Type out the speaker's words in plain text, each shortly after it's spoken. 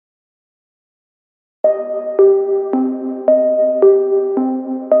You are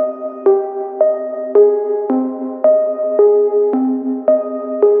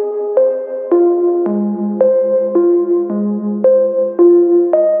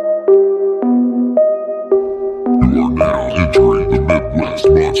now entering the Midwest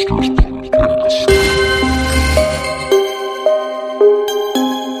Monsters Podcast. You are now entering the Midwest Monsters Podcast.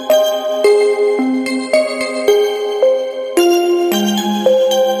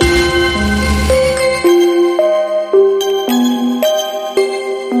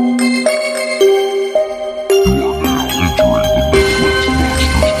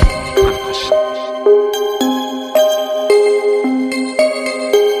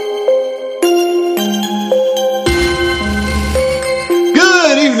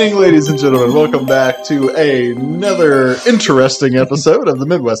 Good evening, ladies and gentlemen. Welcome back to another interesting episode of the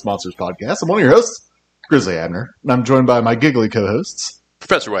Midwest Monsters Podcast. I'm one of your hosts, Grizzly Abner, and I'm joined by my giggly co-hosts.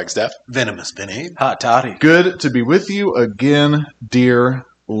 Professor Wagstaff. Venomous Vinny. Hot toddy. Good to be with you again, dear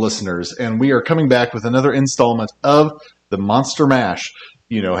listeners. And we are coming back with another installment of the Monster Mash.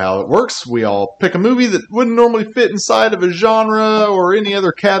 You know how it works. We all pick a movie that wouldn't normally fit inside of a genre or any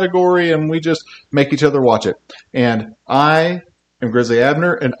other category, and we just make each other watch it. And I am Grizzly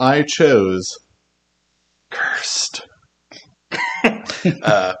Abner, and I chose Cursed.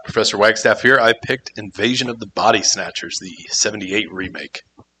 Professor Wagstaff here. I picked Invasion of the Body Snatchers, the 78 remake.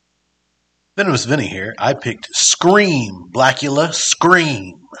 Venomous Vinny here. I picked Scream. Blackula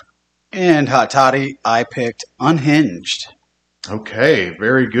Scream. And hot toddy, I picked Unhinged. Okay,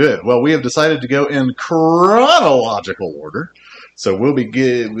 very good. Well, we have decided to go in chronological order, so we'll be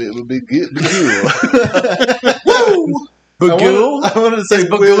good. We'll be good. Woo! Bagoo? I wanted to say Is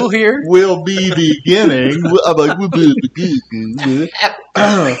Bagoo here? We'll be beginning. I'm like, we'll be beginning. Ha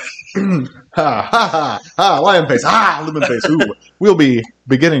ha ha! Lion face. Lemon face. Ooh. We'll be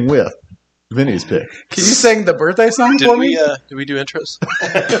beginning with Vinny's pick. Can you sing the birthday song Did for me? we do intros?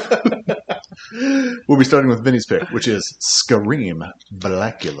 We'll be starting with Vinny's pick, which is Scream.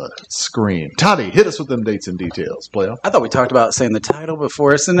 Blackula Scream. Toddy, hit us with them dates and details, player. I thought we talked about saying the title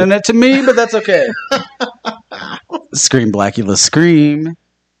before sending it to me, but that's okay. Scream Blackula Scream,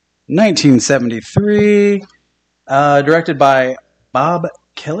 1973, directed by Bob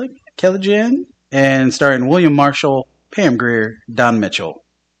Kelligan, and starring William Marshall, Pam Grier, Don Mitchell.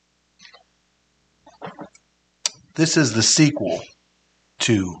 This is the sequel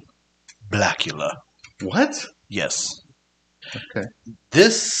to Blackula. What? Yes. Okay.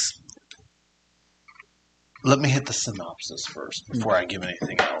 This... Let me hit the synopsis first before I give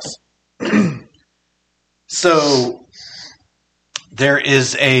anything else. So, there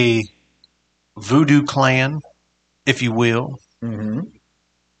is a voodoo clan, if you will. Mm-hmm.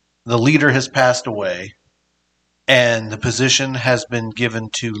 The leader has passed away, and the position has been given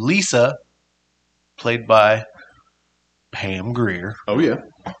to Lisa, played by Pam Grier. Oh, yeah.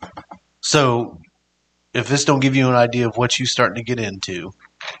 So, if this don't give you an idea of what you're starting to get into.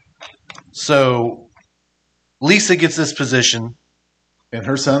 So, Lisa gets this position. And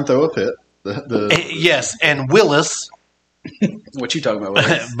her son throw a fit. Yes, and Willis What you talking about,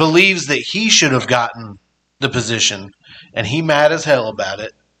 Willis? believes that he should have gotten the position, and he mad as hell about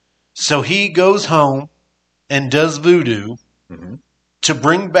it. So he goes home and does voodoo to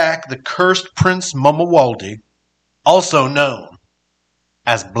bring back the cursed Prince Mumawaldi, also known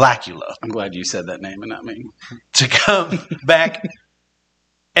as Blackula, I'm glad you said that name and not me. to come back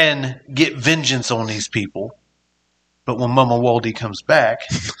and get vengeance on these people. But when Mumawaldi comes back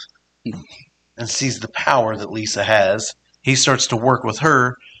and sees the power that Lisa has, he starts to work with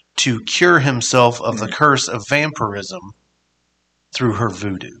her to cure himself of the curse of vampirism through her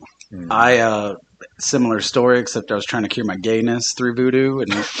voodoo. Similar story, except I was trying to cure my gayness through voodoo,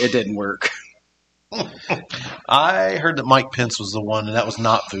 and it didn't work. I heard that Mike Pence was the one, and that was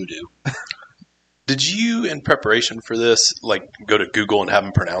not voodoo. Did you, in preparation for this, go to Google and have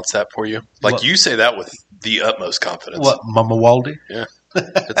them pronounce that for you? What? You say that with the utmost confidence. What, Mumawaldi? Yeah.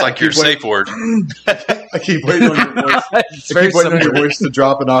 It's like your safe word. I keep waiting on your voice. It's I very keep waiting on your similar. voice to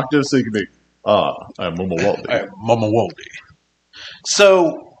drop an octave so you can be, I'm Mumawaldi. Mumawaldi.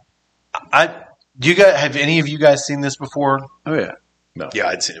 So, have any of you guys seen this before? Oh yeah, Yeah,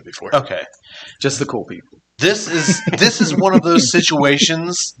 I'd seen it before. Okay. just the cool people. This is one of those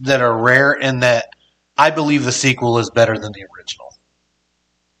situations that are rare in that I believe the sequel is better than the original.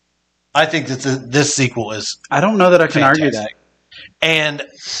 I think that this sequel is I don't know that I can argue that fantastic. And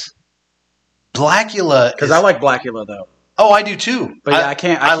Blackula, because I like Blackula though. Oh, I do too. But yeah, I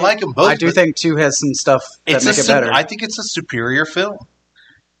can't. I like them both. I do think 2 has some stuff that make it better. I think it's a superior film.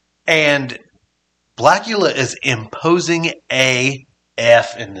 And Blackula is imposing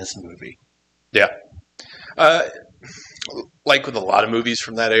AF in this movie. Like with a lot of movies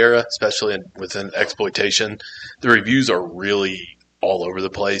from that era, especially within exploitation, the reviews are really all over the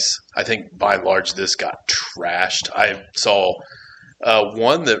place. I think by and large this got trashed. I saw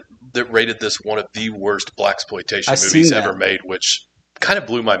one that rated this one of the worst blaxploitation I've movies seen that. ever made, which kind of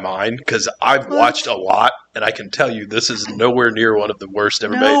blew my mind because I've watched a lot and I can tell you this is nowhere near one of the worst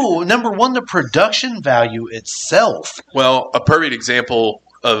ever made. No, number one, the production value itself. Well, a perfect example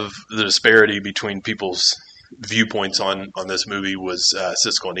of the disparity between people's viewpoints on this movie was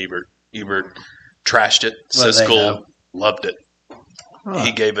Siskel and Ebert. Ebert trashed it. What do they Siskel know? loved it.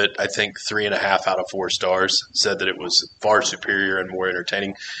 He gave it, I think, 3.5 out of 4 stars. Said that it was far superior and more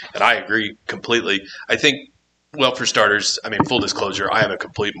entertaining, and I agree completely. I think, well, for starters, I mean, full disclosure, I am a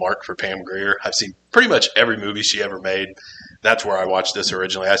complete mark for Pam Grier. I've seen pretty much every movie she ever made. That's where I watched this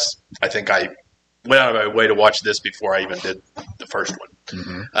originally. I think I went out of my way to watch this before I even did the first one.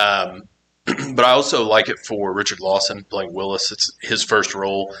 But I also like it for Richard Lawson playing Willis. It's his first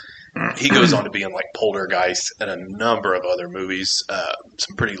role. He goes on to be in like Poltergeist and a number of other movies,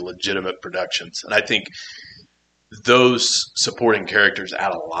 some pretty legitimate productions. And I think those supporting characters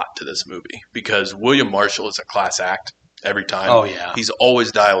add a lot to this movie because William Marshall is a class act every time. Oh, yeah. He's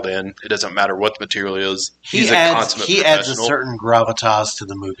always dialed in. It doesn't matter what the material is. He's a consummate he adds a professional. certain gravitas to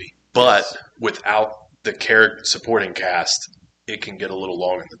the movie. But without the supporting cast, it can get a little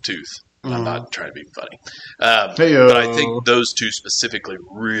long in the tooth. I'm not trying to be funny. Heyo. But I think those two specifically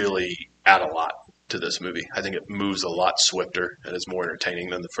really add a lot to this movie. I think it moves a lot swifter and is more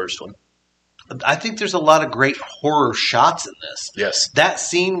entertaining than the first one. I think there's a lot of great horror shots in this. Yes. That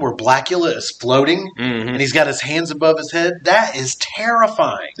scene where Blackula is floating and he's got his hands above his head, that is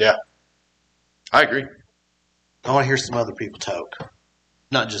terrifying. Yeah. I agree. I want to hear some other people talk.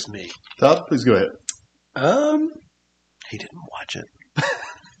 Not just me. Todd, please go ahead. He didn't watch it.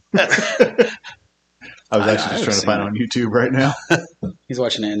 I was actually just trying to find it on YouTube right now. He's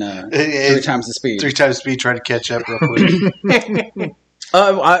watching it in 3 It's times the speed. 3 times speed, trying to catch up real quick.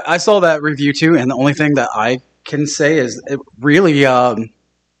 I saw that review too, and the only thing that I can say is it really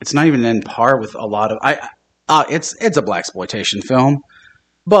it's not even in par with a lot of it's a blaxploitation film,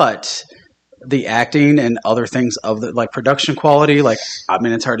 but the acting and other things of the like production quality, like I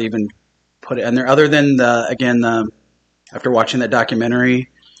mean, it's hard to even put it in there. Other than after watching that documentary,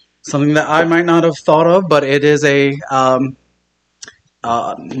 something that I might not have thought of, but it is a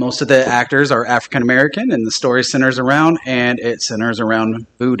most of the actors are African American, and the story centers around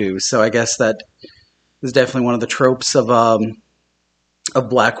voodoo. So I guess that is definitely one of the tropes of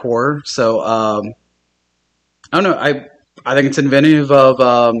black horror. So I don't know. I think it's inventive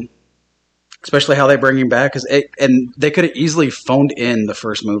of especially how they bring him back, and they could have easily phoned in the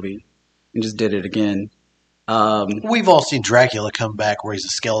first movie and just did it again. We've all seen Dracula come back where he's a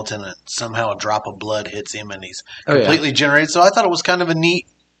skeleton and somehow a drop of blood hits him and he's completely generated. So I thought it was kind of a neat,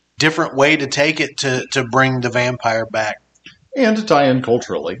 different way to take it to bring the vampire back. And to tie in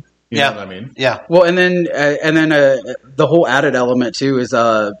culturally. You know what I mean? Yeah. Well, and then the whole added element too is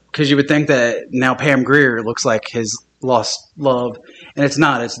because you would think that now Pam Grier looks like his lost love, and it's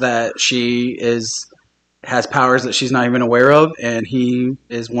not. It's that she has powers that she's not even aware of, and he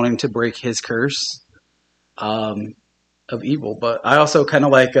is wanting to break his curse of evil. But I also kind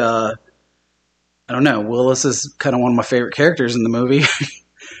of like I don't know. Willis is kind of one of my favorite characters in the movie.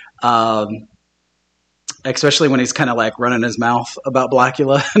 Especially when he's kind of like running his mouth about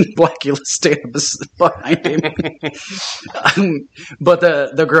Blackula and Blackula standing behind him. But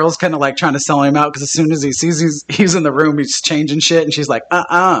the girl's kind of like trying to sell him out because as soon as he sees he's in the room, he's changing shit, and she's like,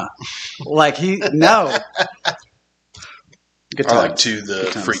 like no. Good I like times. too the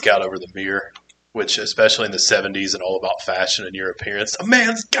Good times. freak out over the mirror, which especially in the 70s and all about fashion and your appearance, a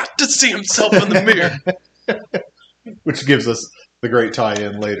man's got to see himself in the mirror. Which gives us the great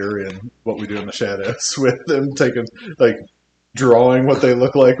tie-in later in What We Do in the Shadows with them taking, like, drawing what they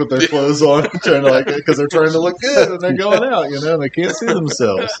look like with their clothes on, trying to because they're trying to look good and they're going out, and they can't see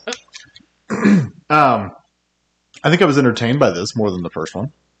themselves. I think I was entertained by this more than the first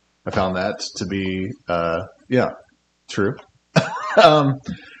one. I found that to be, true.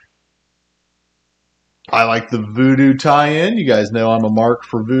 I like the voodoo tie-in. You guys know I'm a mark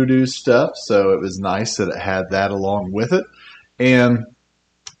for voodoo stuff, so it was nice that it had that along with it. And,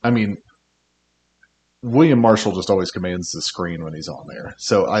 I mean, William Marshall just always commands the screen when he's on there.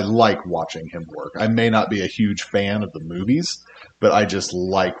 So I like watching him work. I may not be a huge fan of the movies, but I just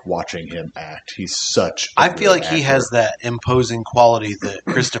like watching him act. He's such a I feel like good he actor. has that imposing quality that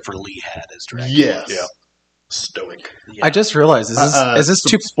Christopher Lee had as Dracula. Yes. Yeah. stoic. I just realized is this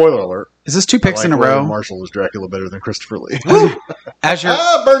two spoiler alert? Is this two picks I like in a William row? Marshall was Dracula better than Christopher Lee. As you're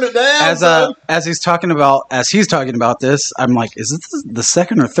burn it down. as he's talking about this, I'm like, is this the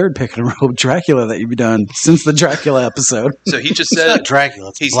second or third pick in a row of Dracula that you've done since the Dracula episode? So he just It's said not Dracula.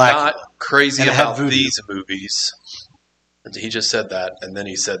 It's he's Black. not crazy And it had about voodoo. these movies. And he just said that, and then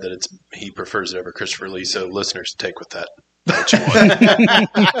he said that he prefers it over Christopher Lee. So listeners, take with that what you want.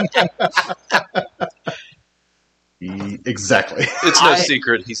 Exactly. It's no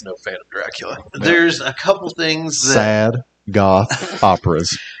secret he's no fan of Dracula. There's a couple things that Sad goth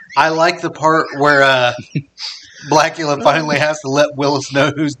operas. I like. The part where Blackula finally has to let Willis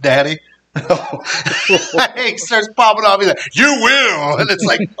know who's daddy. He starts popping off. He's like, "You will," and it's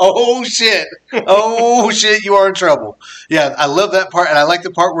like, "Oh shit! Oh shit! You are in trouble." Yeah, I love that part, and I like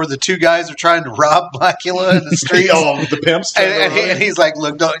the part where the two guys are trying to rob Blackula in the street. The pimps. And he's like,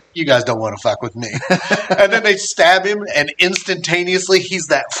 "Look, you guys don't want to fuck with me." And then they stab him, and instantaneously he's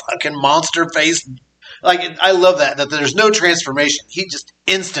that fucking monster face. Like, I love that there's no transformation. He just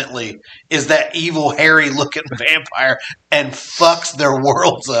instantly is that evil, hairy-looking vampire and fucks their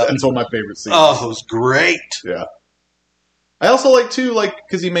worlds up. That's one of my favorite scenes. Oh, it was great. Yeah. I also like too,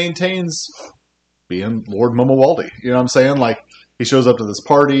 because he maintains being Lord Mumawaldi. You know what I'm saying? Like, he shows up to this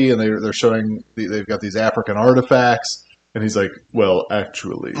party and they're showing they've got these African artifacts, and he's like, "Well,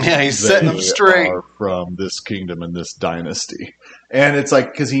 actually, Yeah, he's setting them they straight. are from this kingdom and this dynasty," and it's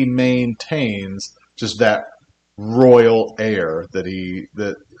like because he maintains just that royal air that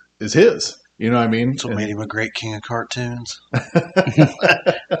is his. You know what I mean? That's what made him a great king of cartoons.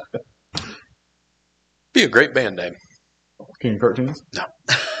 Be a great band name. King of Cartoons?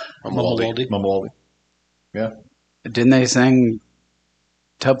 Mumawaldi. Mumawaldi. Yeah. Didn't they sing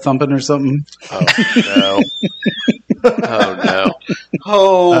Tub Thumping or something? Oh no! Oh no!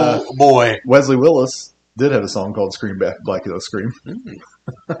 Oh, boy. Wesley Willis did have a song called Scream Blackula Scream.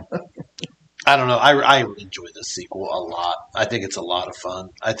 I don't know. I enjoy this sequel a lot. I think it's a lot of fun.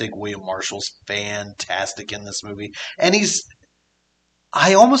 I think William Marshall's fantastic in this movie. And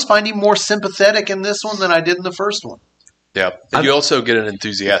I almost find him more sympathetic in this one than I did in the first one. Yeah, and you also get an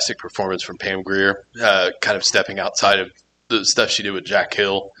enthusiastic performance from Pam Grier, kind of stepping outside of the stuff she did with Jack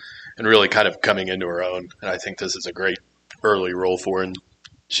Hill, and really kind of coming into her own. And I think this is a great early role for her. And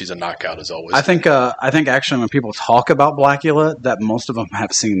she's a knockout as always. I think actually when people talk about Blackula, that most of them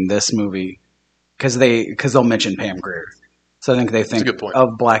have seen this movie because they'll mention Pam Grier. So I think they think a good point.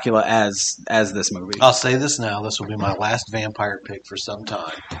 of Blackula as this movie. I'll say this now. This will be my last vampire pick for some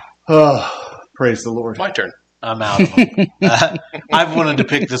time. Oh, praise the Lord. My turn. I'm out of them. I've wanted to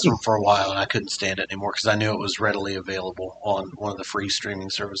pick this one for a while, and I couldn't stand it anymore because I knew it was readily available on one of the free streaming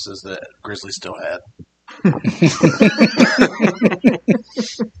services that Grizzly still had.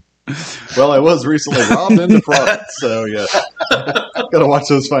 Well, I was recently robbed and defrauded, so yeah. Gotta watch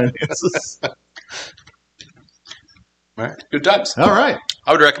those finances. All right. Good times. All right.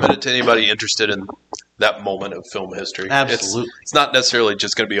 I would recommend it to anybody interested in that moment of film history. Absolutely. It's not necessarily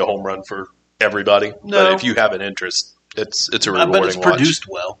just going to be a home run for everybody, No. but if you have an interest, it's a rewarding But it's watch. produced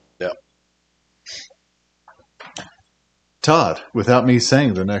well. Yeah. Todd, without me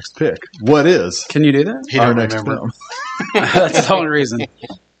saying the next pick, what is Can you do that? He our don't next remember. film? That's the only reason.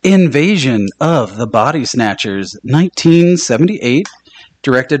 Invasion of the Body Snatchers, 1978,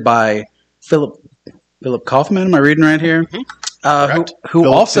 directed by Philip Kaufman. Am I reading right here? Correct. Who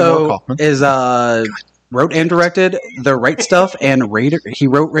Philip also Seymour Kaufman. is wrote and directed The Right Stuff and Raider. He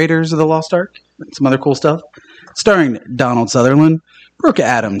wrote Raiders of the Lost Ark. And some other cool stuff. Starring Donald Sutherland, Brooke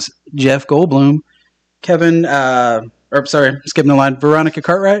Adams, Jeff Goldblum, skipping the line, Veronica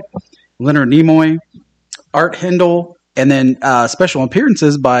Cartwright, Leonard Nimoy, Art Hindle, and then special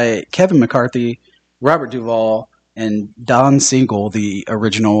appearances by Kevin McCarthy, Robert Duvall, and Don Siegel, the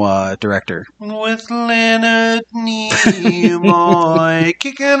original director. With Leonard Nimoy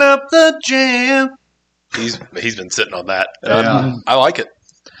kicking up the jam. He's been sitting on that. Yeah. I like it.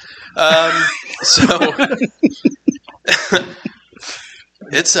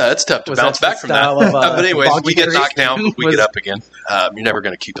 It's tough to Was bounce that back the from that. style of, But anyways, Boggy we get Creek? knocked down, but we Was- get up again. You're never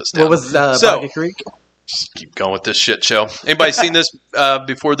going to keep us down. What was Boggy Creek? Just keep going with this shit show. Anybody seen this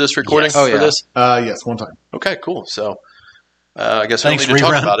before this recording Yes. Oh, for yeah. this? Yes, one time. Okay, cool. So I guess we Thanks, don't need to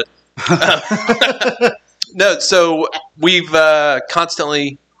talk Rerun. about it. No, so we've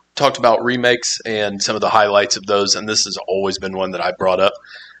constantly talked about remakes and some of the highlights of those, and this has always been one that I brought up.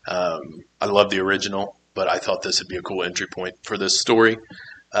 I love the original, but I thought this would be a cool entry point for this story.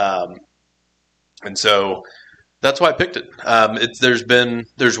 And so that's why I picked it.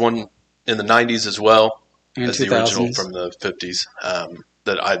 There's one in the 90s as well And as the original 2000s. from the 50s.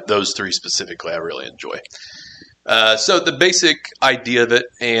 Those three specifically I really enjoy. So the basic idea of it,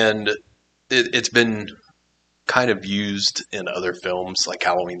 and it's been kind of used in other films, like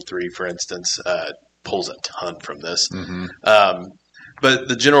Halloween 3, for instance, pulls a ton from this. But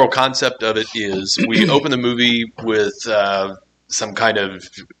the general concept of it is we open the movie with some kind of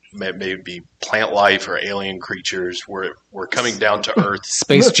maybe plant life or alien creatures. We're coming down to Earth.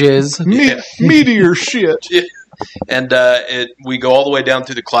 Space jizz. Meteor shit. And we go all the way down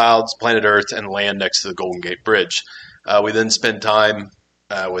through the clouds, planet Earth, and land next to the Golden Gate Bridge. We then spend time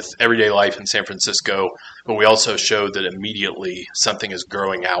with everyday life in San Francisco, but we also show that immediately something is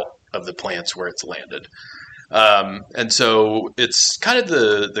growing out of the plants where it's landed. And so it's kind of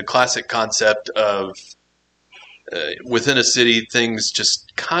the classic concept of within a city, things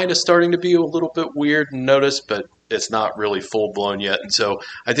just kind of starting to be a little bit weird and noticed, but it's not really full blown yet. And so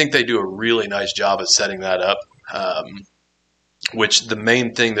I think they do a really nice job of setting that up. Which the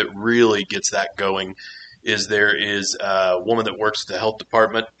main thing that really gets that going is there is a woman that works at the health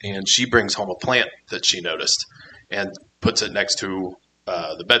department, and she brings home a plant that she noticed and puts it next to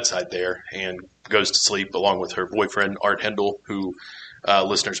the bedside there and goes to sleep along with her boyfriend, Art Hendel, who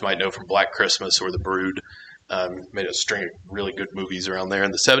listeners might know from Black Christmas or The Brood. Made a string of really good movies around there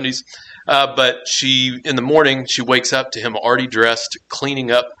in the 70s. But in the morning, she wakes up to him already dressed,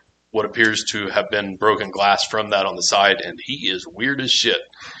 cleaning up what appears to have been broken glass from that on the side, and he is weird as shit.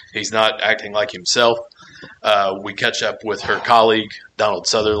 He's not acting like himself. We catch up with her colleague, Donald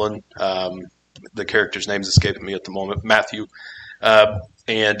Sutherland. The character's name's escaping me at the moment, Matthew.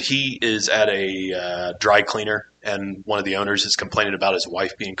 And he is at a dry cleaner, and one of the owners is complaining about his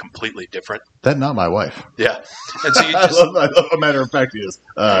wife being completely different. That's not my wife. Yeah. And so you I just, love a matter of fact is.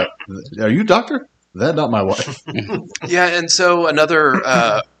 Are you a doctor? That's not my wife. yeah, and so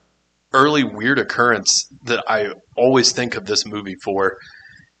another early weird occurrence that I always think of this movie for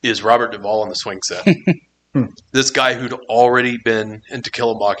is Robert Duvall on the swing set. This guy who'd already been in To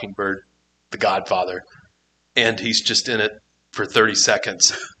Kill a Mockingbird, The Godfather, and he's just in it for 30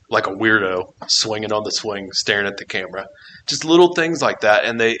 seconds like a weirdo, swinging on the swing, staring at the camera. Just little things like that,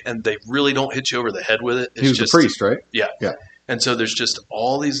 and they really don't hit you over the head with it. It's He was just the priest, right? Yeah. Yeah. And so there's just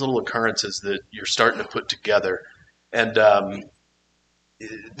all these little occurrences that you're starting to put together. And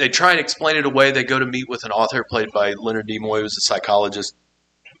they try and explain it away. They go to meet with an author played by Leonard Nimoy, who's a psychologist,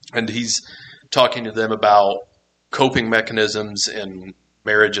 and he's talking to them about coping mechanisms in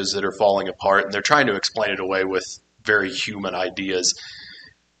marriages that are falling apart, and they're trying to explain it away with very human ideas.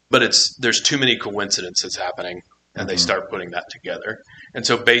 But there's too many coincidences happening, and they start putting that together. And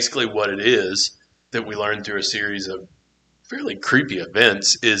so basically what it is that we learn through a series of fairly creepy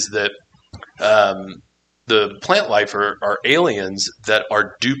events is that the plant life are aliens that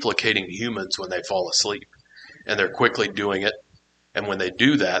are duplicating humans when they fall asleep, and they're quickly doing it. And when they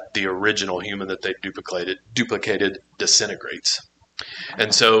do that, the original human that they duplicated disintegrates.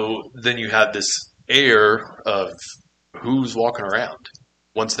 And so then you have this air of who's walking around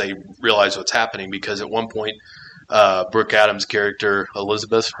once they realize what's happening, because at one point, Brooke Adams' character,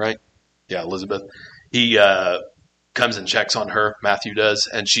 Elizabeth, right? Yeah, Elizabeth. He comes and checks on her, Matthew does,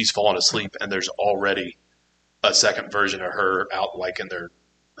 and she's fallen asleep, and there's already a second version of her out like in their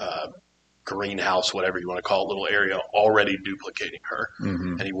greenhouse, whatever you want to call it, little area, already duplicating her.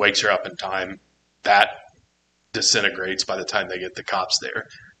 Mm-hmm. And he wakes her up in time. That disintegrates by the time they get the cops there.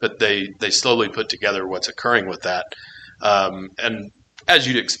 But they slowly put together what's occurring with that. And as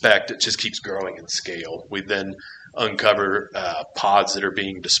you'd expect, it just keeps growing in scale. We then uncover pods that are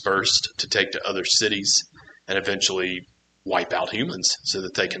being dispersed to take to other cities and eventually wipe out humans so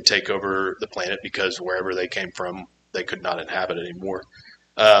that they can take over the planet, because wherever they came from, they could not inhabit anymore.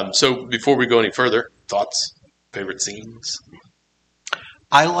 So before we go any further, thoughts, favorite scenes?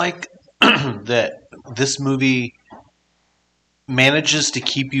 I like that this movie manages to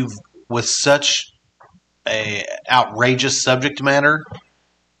keep you with such a outrageous subject matter.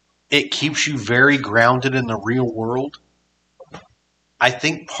 It keeps you very grounded in the real world. I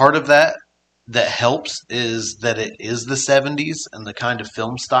think part of that helps is that it is the 70s and the kind of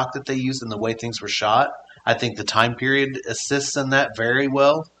film stock that they used and the way things were shot. I think the time period assists in that very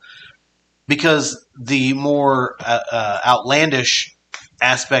well, because the more outlandish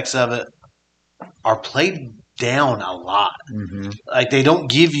aspects of it are played down a lot. Mm-hmm. Like, they don't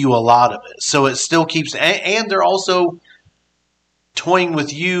give you a lot of it. So it still keeps, and they're also toying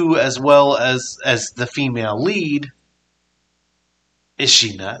with you as well as the female lead. Is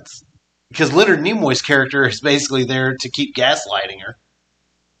she nuts? Because Leonard Nimoy's character is basically there to keep gaslighting her.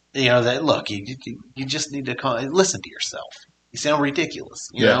 You know, that look, you just need to listen to yourself. You sound ridiculous,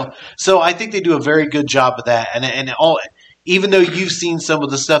 you know? So I think they do a very good job of that. And even though you've seen some of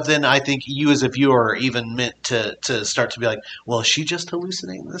the stuff, then I think you as a viewer are even meant to start to be like, well, is she just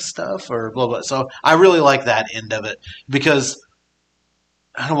hallucinating this stuff or blah, blah. So I really like that end of it because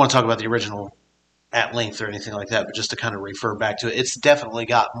I don't want to talk about the original at length or anything like that, but just to kind of refer back to it, it's definitely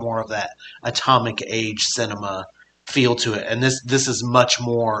got more of that atomic age cinema feel to it. And this is much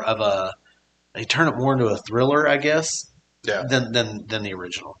more of they turn it more into a thriller, I guess, than the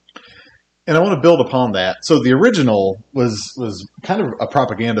original. And I want to build upon that. So the original was kind of a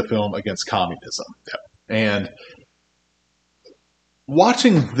propaganda film against communism. Yeah. And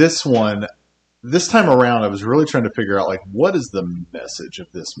watching this one, this time around, I was really trying to figure out, like, what is the message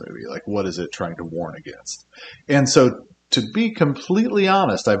of this movie? Like, what is it trying to warn against? And so, to be completely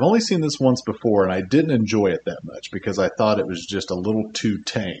honest, I've only seen this once before, and I didn't enjoy it that much because I thought it was just a little too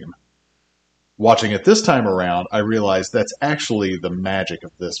tame. Watching it this time around, I realized that's actually the magic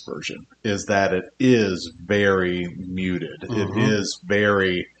of this version, is that it is very muted. Mm-hmm. It is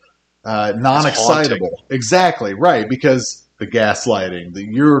very non-excitable. Exactly, right, because the gaslighting, the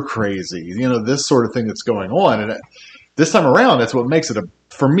you're crazy, this sort of thing that's going on. And this time around, that's what makes it,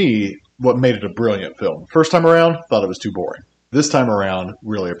 for me, what made it a brilliant film. First time around, thought it was too boring. This time around,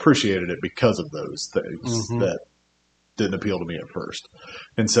 really appreciated it because of those things that didn't appeal to me at first.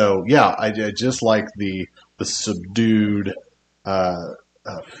 And so, yeah, I just like the subdued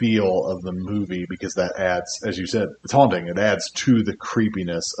feel of the movie because that adds, as you said, it's haunting. It adds to the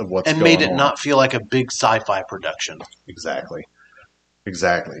creepiness of what's going on. And made it not feel like a big sci-fi production. Exactly.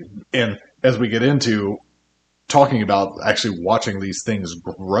 And as we get into talking about actually watching these things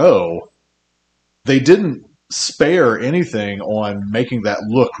grow, they didn't spare anything on making that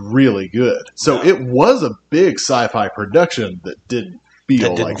look really good. So it was a big sci-fi production that didn't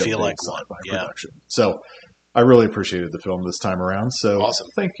feel like a big sci-fi production. So I really appreciated the film this time around. So awesome.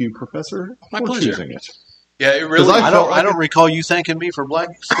 Thank you, Professor, for choosing it. Yeah, it really. I don't recall you thanking me for Black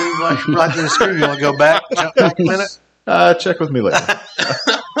the Screw. You want to go back, jump back a minute? Check with me later.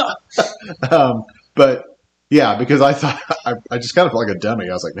 But yeah, because I thought I just kind of felt like a dummy.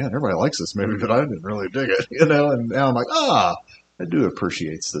 I was like, man, everybody likes this movie, but I didn't really dig it, And now I'm like, I do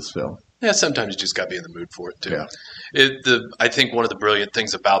appreciate this film. Yeah, sometimes you just got to be in the mood for it too. Yeah. I think one of the brilliant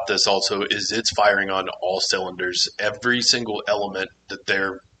things about this also is it's firing on all cylinders. Every single element that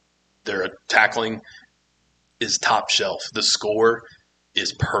they're tackling is top shelf. The score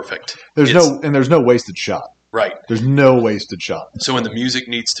is perfect. There's no wasted shot. Right. There's no wasted shot. So when the music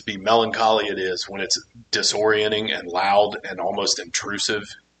needs to be melancholy, it is. When it's disorienting and loud and almost intrusive,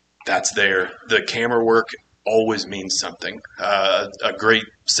 that's there. The camera work always means something. A great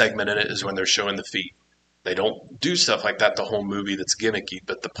segment in it is when they're showing the feet. They don't do stuff like that the whole movie that's gimmicky,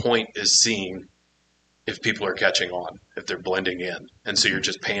 but the point is seeing if people are catching on, if they're blending in. And so you're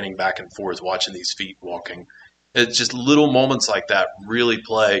just panning back and forth watching these feet walking. It's just little moments like that really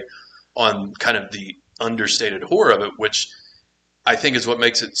play on kind of the understated horror of it, which I think is what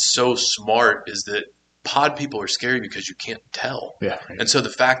makes it so smart, is that pod people are scary because you can't tell. Yeah. And so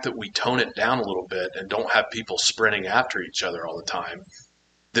the fact that we tone it down a little bit and don't have people sprinting after each other all the time,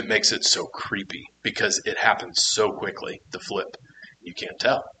 that makes it so creepy because it happens so quickly, the flip. You can't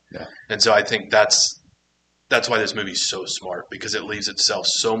tell. Yeah. And so I think that's why this movie's so smart, because it leaves itself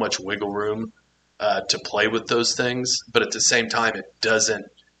so much wiggle room to play with those things, but at the same time it doesn't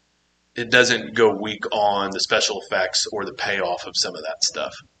go weak on the special effects or the payoff of some of that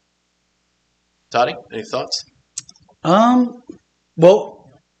stuff. Toddy, any thoughts? Well,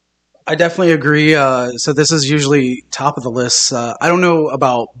 I definitely agree. So this is usually top of the list. I don't know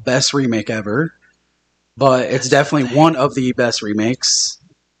about best remake ever, but it's definitely one of the best remakes.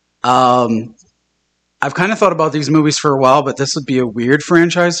 I've kind of thought about these movies for a while, but this would be a weird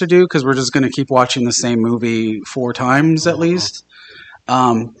franchise to do because we're just going to keep watching the same movie 4 times at least.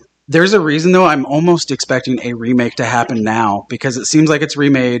 There's a reason, though, I'm almost expecting a remake to happen now because it seems like it's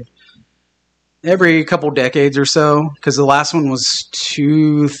remade every couple decades or so, because the last one was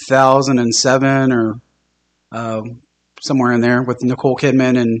 2007 or somewhere in there with Nicole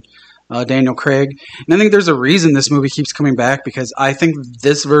Kidman and Daniel Craig. And I think there's a reason this movie keeps coming back, because I think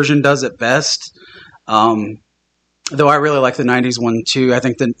this version does it best. Though I really like the 90s one, too. I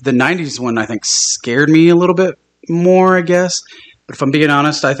think the 90s one, scared me a little bit more, I guess. But if I'm being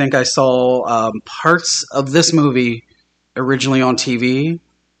honest, I think I saw parts of this movie originally on TV,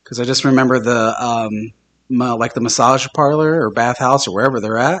 because I just remember the massage parlor or bathhouse or wherever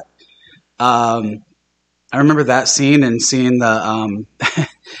they're at. I remember that scene and seeing the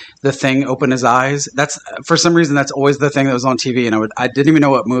the Thing open his eyes. That's, for some reason, that's always the thing that was on TV, and I didn't even know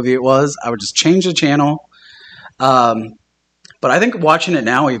what movie it was. I would just change the channel. But I think watching it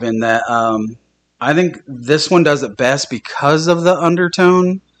now, even that I think this one does it best because of the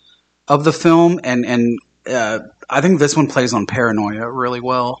undertone of the film, and I think this one plays on paranoia really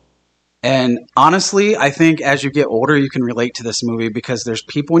well. And honestly, I think as you get older, you can relate to this movie because there's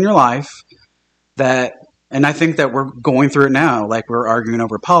people in your life that, and I think that we're going through it now, like we're arguing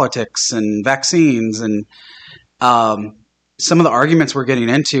over politics and vaccines and some of the arguments we're getting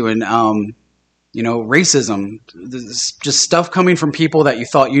into, and racism, just stuff coming from people that you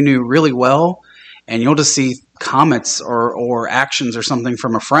thought you knew really well. And you'll just see comments or actions or something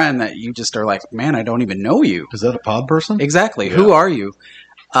from a friend that you just are like, man, I don't even know you. Is that a pod person? Exactly. Yeah. Who are you?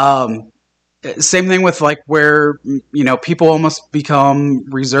 Same thing with like where, people almost become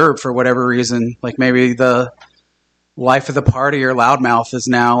reserved for whatever reason. Like maybe the life of the party or loudmouth is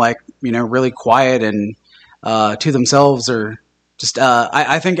now like, really quiet and to themselves, or just,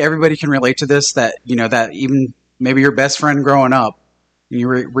 I think everybody can relate to this, that, that even maybe your best friend growing up, you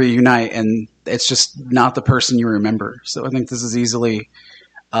reunite and it's just not the person you remember. So I think this is easily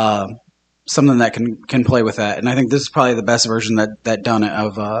something that can play with that. And I think this is probably the best version that done it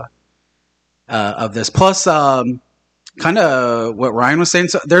of this. Plus, kind of what Ryan was saying.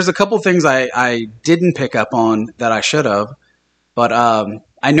 So there's a couple things I didn't pick up on that I should have, but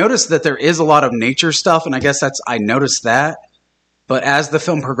I noticed that there is a lot of nature stuff, and I guess I noticed that. But as the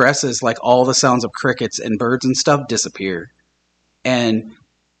film progresses, like all the sounds of crickets and birds and stuff disappear. And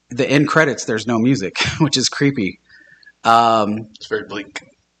the end credits, there's no music, which is creepy. It's very bleak.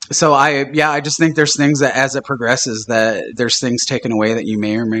 So I just think there's things that as it progresses, that there's things taken away that you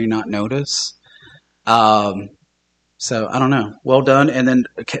may or may not notice. So I don't know. Well done. And then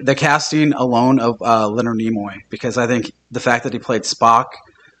the casting alone of Leonard Nimoy, because I think the fact that he played Spock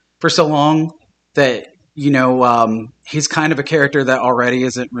for so long, that he's kind of a character that already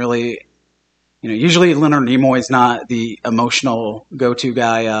isn't really. Usually Leonard Nimoy is not the emotional go-to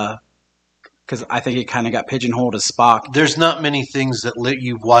guy, because I think he kind of got pigeonholed as Spock. There's not many things that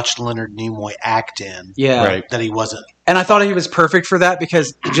you've watched Leonard Nimoy act in that he wasn't. And I thought he was perfect for that,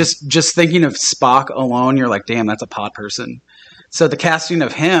 because just thinking of Spock alone, you're like, damn, that's a pod person. So the casting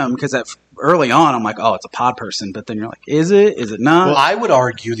of him, because early on I'm like, oh, it's a pod person. But then you're like, is it? Is it not? Well, I would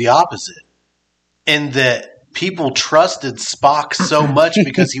argue the opposite, in that people trusted Spock so much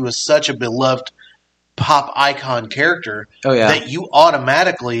because he was such a beloved pop icon character that you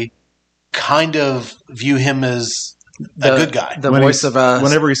automatically kind of view him as a good guy. The voice of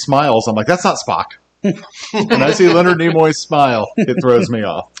whenever he smiles, I'm like, that's not Spock. When I see Leonard Nimoy smile, it throws me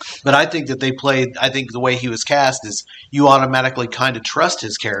off. But I think that I think the way he was cast is you automatically kind of trust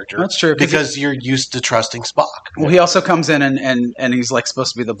his character. That's true. Because you're used to trusting Spock. Well, he also comes in and he's like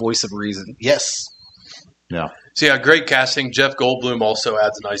supposed to be the voice of reason. Yes. Yeah. So yeah, great casting. Jeff Goldblum also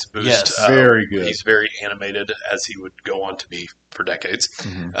adds a nice boost. Yes, very good. He's very animated, as he would go on to be for decades.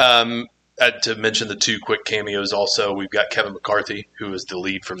 Mm-hmm. To mention the two quick cameos also, we've got Kevin McCarthy, who is the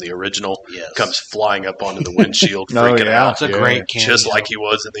lead from the original, comes flying up onto the windshield, freaking out. It's a great cameo. Just like he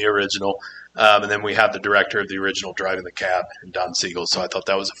was in the original. And then we have the director of the original driving the cab, Don Siegel. So I thought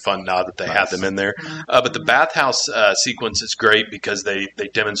that was a fun nod that they had them in there. But the bathhouse sequence is great because they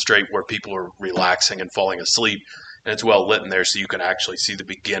demonstrate where people are relaxing and falling asleep. And it's well lit in there, so you can actually see the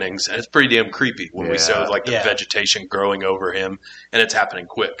beginnings. And it's pretty damn creepy when we saw the vegetation growing over him, and it's happening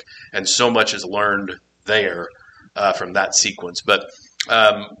quick. And so much is learned there from that sequence. But,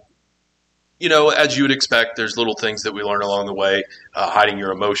 as you would expect, there's little things that we learn along the way. Hiding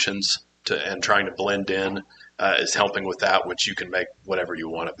your emotions and trying to blend in is helping with that, which you can make whatever you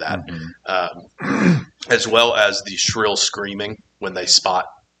want of that. Mm-hmm. As well as the shrill screaming when they spot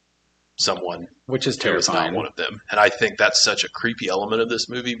someone, which is terrifying. Not one of them. And I think that's such a creepy element of this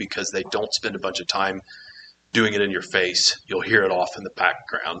movie because they don't spend a bunch of time doing it in your face. You'll hear it off in the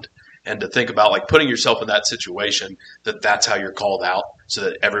background. And to think about like putting yourself in that situation, that's how you're called out so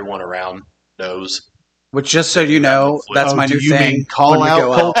that everyone around knows. Which, just so you know, that's my new thing. Mean call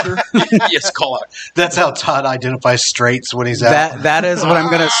out culture? Yes, call out. That's how Todd identifies straights when he's out. That is what I'm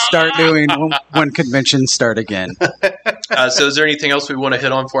going to start doing when conventions start again. So is there anything else we want to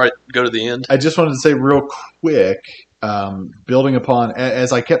hit on before I go to the end? I just wanted to say real quick, building upon,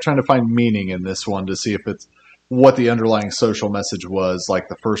 as I kept trying to find meaning in this one to see if it's what the underlying social message was, like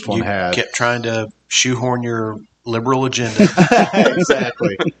the first one had. Kept trying to shoehorn your liberal agenda.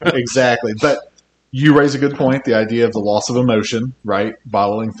 Exactly. But you raise a good point, the idea of the loss of emotion, right?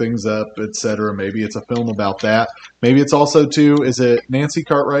 Bottling things up, etc. Maybe it's a film about that. Maybe it's also, too, is it Nancy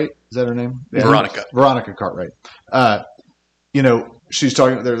Cartwright? Is that her name? Yeah. Veronica Cartwright. She's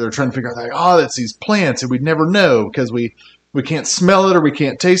talking, they're trying to figure out, like, that's these plants, and we'd never know because we can't smell it or we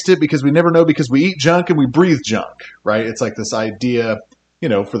can't taste it because we never know because we eat junk and we breathe junk, right? It's like this idea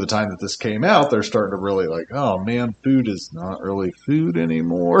for the time that this came out, they're starting to really like, oh man, food is not really food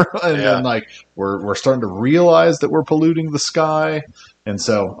anymore. And then like we're starting to realize that we're polluting the sky. And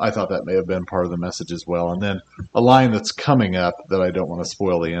so I thought that may have been part of the message as well. And then a line that's coming up that I don't want to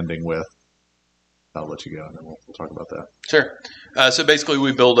spoil the ending with. I'll let you go, and then we'll talk about that. Sure. So basically,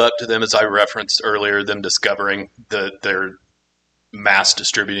 we build up to them, as I referenced earlier, them discovering they're mass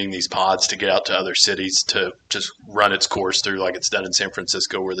distributing these pods to get out to other cities to just run its course through like it's done in San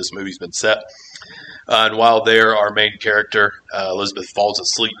Francisco, where this movie's been set. And while there, our main character, Elizabeth, falls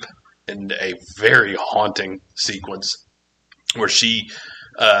asleep in a very haunting sequence where she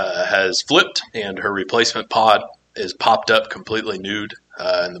has flipped and her replacement pod is popped up completely nude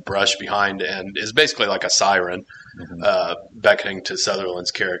in the brush behind and is basically like a siren beckoning to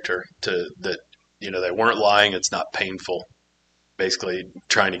Sutherland's character that they weren't lying, it's not painful, basically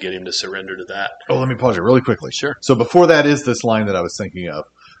trying to get him to surrender to that. Oh, let me pause you really quickly. Sure. So before that is this line that I was thinking of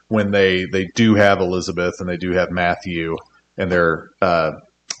when they do have Elizabeth and they do have Matthew and they're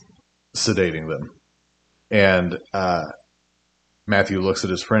sedating them. And Matthew looks at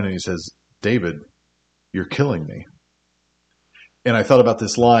his friend and he says, David, you're killing me. And I thought about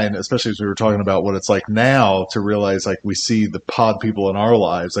this line, especially as we were talking about what it's like now to realize like we see the pod people in our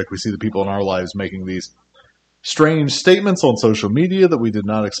lives, like we see the people in our lives making these strange statements on social media that we did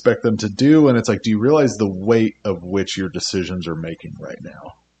not expect them to do. And it's like, do you realize the weight of which your decisions are making right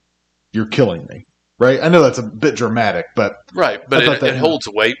now? You're killing me, right? I know that's a bit dramatic, but... Right, but it holds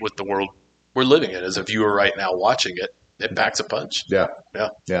weight with the world we're living in. As a viewer right now watching it, it packs a punch. Yeah.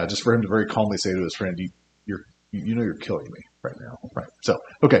 Just for him to very calmly say to his friend, you're killing me right now. Right. So,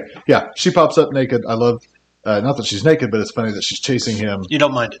 okay. Yeah. She pops up naked. I love, not that she's naked, but it's funny that she's chasing him. You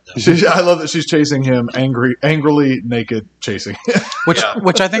don't mind it though. I love that she's chasing him angrily naked chasing him.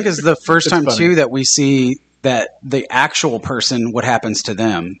 Which I think is the first time too that we see that the actual person, what happens to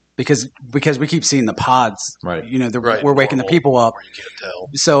them, because we keep seeing the pods, right? We're waking the people up. You can't tell.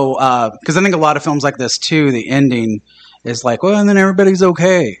 So, because I think a lot of films like this too, the ending is like, well, and then everybody's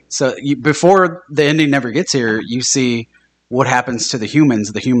okay. So before the ending never gets here, you see what happens to the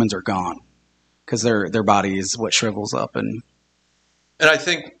humans. The humans are gone because their body is what shrivels up. And I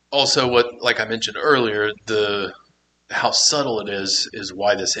think also what, like I mentioned earlier, how subtle it is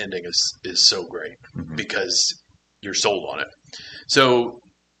why this ending is so great, because you're sold on it. So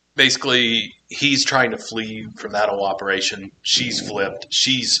basically, he's trying to flee from that whole operation. She's flipped.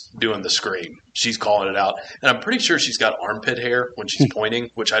 She's doing the scream. She's calling it out. And I'm pretty sure she's got armpit hair when she's pointing,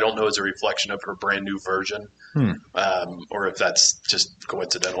 which I don't know is a reflection of her brand new version, or if that's just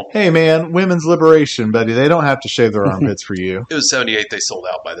coincidental. Hey, man, women's liberation, buddy. They don't have to shave their armpits for you. It was 78. They sold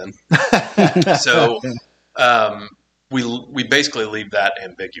out by then. So we basically leave that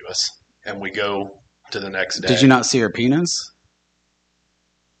ambiguous, and we go to the next day. Did you not see her penis?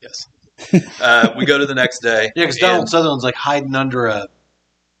 Yes. We go to the next day. Yeah, because Donald Sutherland's like hiding under a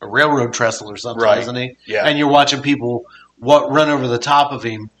railroad trestle or something, right, isn't he? Yeah. And you're watching people run over the top of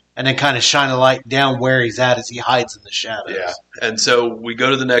him and then kind of shine a light down where he's at as he hides in the shadows. Yeah. And so we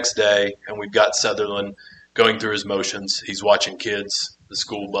go to the next day, and we've got Sutherland going through his motions. He's watching kids, the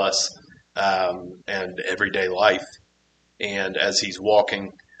school bus, and everyday life. And as he's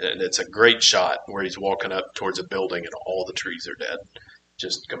walking, and it's a great shot where he's walking up towards a building and all the trees are dead,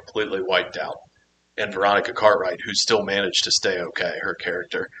 just completely wiped out. And Veronica Cartwright, who still managed to stay okay, her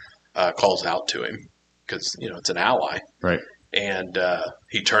character, calls out to him because, it's an ally. Right. And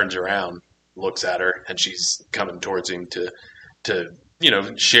he turns around, looks at her, and she's coming towards him to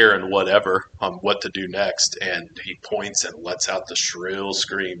share in whatever on what to do next. And he points and lets out the shrill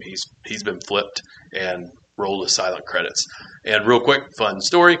scream. He's been flipped and rolled to silent credits. And real quick, fun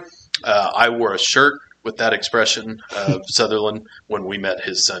story. I wore a shirt with that expression of Sutherland when we met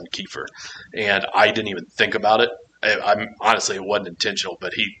his son Kiefer, and I didn't even think about it. I'm honestly, it wasn't intentional,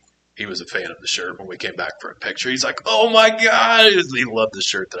 but he was a fan of the shirt when we came back for a picture. He's like, "Oh my god!" He loved the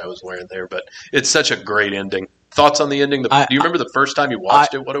shirt that I was wearing there. But it's such a great ending. Thoughts on the ending? Do you remember the first time you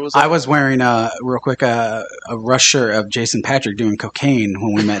watched it? What it was like? I was wearing real quick a Rush shirt of Jason Patrick doing cocaine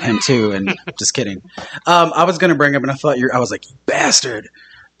when we met him too. And just kidding. I was going to bring up, and I thought I was like, "You bastard,"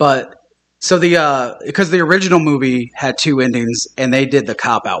 but. So because the original movie had two endings, and they did the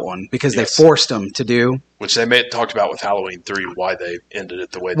cop-out one because they forced them to do. Which they talked about with Halloween 3, why they ended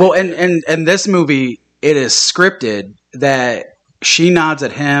it the way they did. Well, and this movie, it is scripted that she nods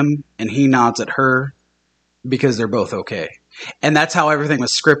at him and he nods at her because they're both okay. And that's how everything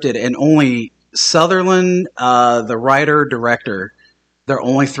was scripted. And only Sutherland, the writer, director, there are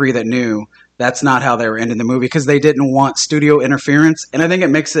only three that knew. That's not how they were ending the movie because they didn't want studio interference. And I think it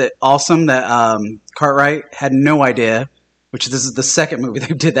makes it awesome that Cartwright had no idea which this is the second movie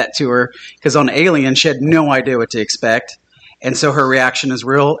they did that to her. Because on Alien, she had no idea what to expect. And so her reaction is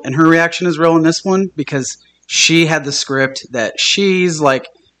real. And her reaction is real in this one because she had the script that she's like,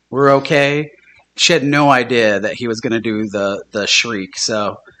 we're okay. She had no idea that he was going to do the shriek.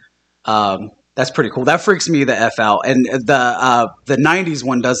 So that's pretty cool. That freaks me the F out. And the 90s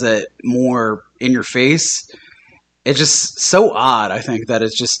one does it more in your face. It's just so odd, I think, that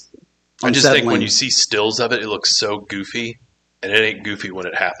it's just I just think when unsettling. you see stills of it, it looks so goofy, and it ain't goofy when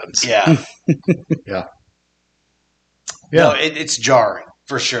it happens. Yeah. Yeah. No, it's jarring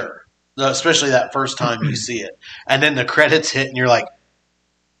for sure. Especially that first time you see it. And then the credits hit and you're like,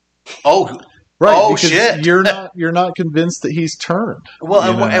 oh, Right. oh because shit. You're not convinced that he's turned. Well,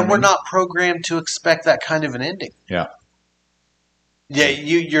 You know what I we're mean? not programmed to expect that kind of an ending. Yeah. Yeah,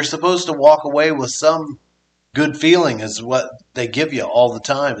 you're supposed to walk away with some good feeling is what they give you all the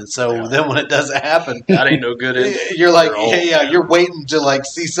time. And so then when it doesn't happen, That ain't no good. you're like, all- you're waiting to like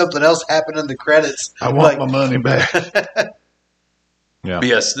see something else happen in the credits. I want my money back. But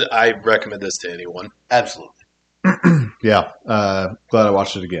yes, I recommend this to anyone. Absolutely. Yeah. Glad I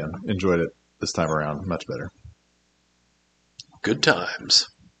watched it again. Enjoyed it this time around. Much better. Good times.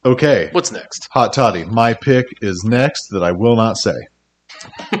 Okay. What's next? Hot Toddy. My pick is next that I will not say.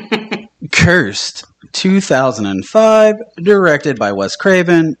 Cursed, 2005, directed by Wes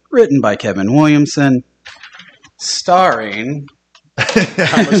Craven, written by Kevin Williamson, starring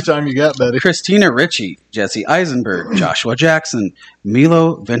How much time you got, Betty? Christina Ricci, Jesse Eisenberg, Joshua Jackson,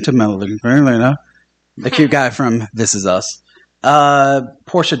 Milo Ventimiglia, the cute guy from This Is Us,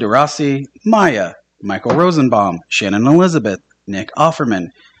 Portia de Rossi, Maya, Michael Rosenbaum, Shannon Elizabeth, Nick Offerman,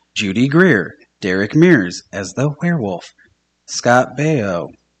 Judy Greer, Derek Mears as the werewolf, Scott Baio,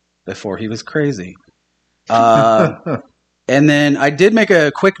 before he was crazy. And then I did make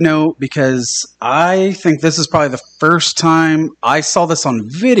a quick note because I think this is probably the first time I saw this on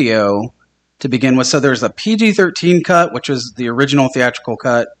video to begin with. So there's a PG-13 cut, which was the original theatrical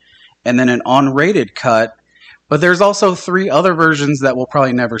cut, and then an unrated cut. But there's also 3 other versions that we'll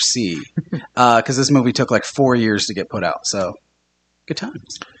probably never see because this movie took like 4 years to get put out. So good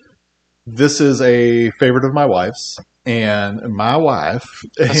times. This is a favorite of my wife's, and my wife.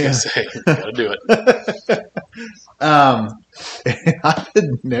 I was going to say, gotta do it. I had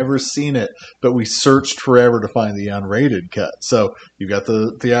never seen it, but we searched forever to find the unrated cut. So you've got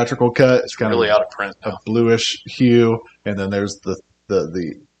the theatrical cut. It's kind Really of out of print a now. bluish hue, and then there's the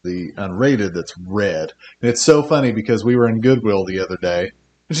unrated that's red. And it's so funny because we were in Goodwill the other day,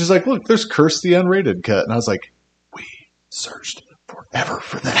 and she's like, "Look, there's Curse the unrated cut," and I was like, "We searched forever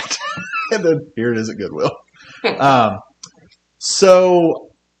for that," and then here it is at Goodwill. So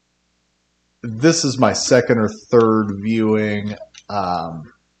this is my second or third viewing.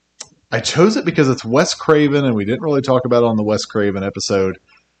 I chose it because it's Wes Craven, and we didn't really talk about it on the Wes Craven episode.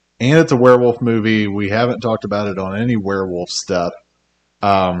 And it's a werewolf movie. We haven't talked about it on any werewolf stuff.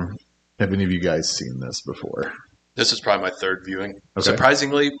 Have any of you guys seen this before? This is probably my third viewing. Okay.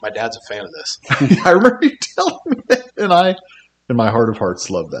 Surprisingly, my dad's a fan of this. I remember you telling me that, and I, in my heart of hearts,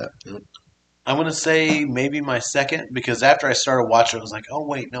 love that. I'm going to say maybe my second because after I started watching, I was like, oh,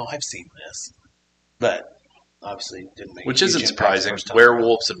 wait, no, I've seen this. But obviously didn't make Which a huge isn't impact surprising. first time.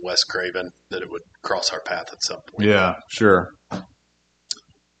 Werewolves and Wes Craven, that it would cross our path at some point. Yeah, sure.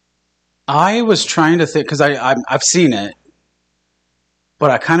 I was trying to think because I've seen it,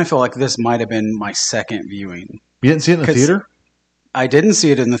 but I kind of feel like this might have been my second viewing. You didn't see it in the 'Cause- theater? I didn't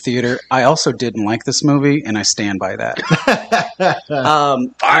see it in the theater. I also didn't like this movie, and I stand by that.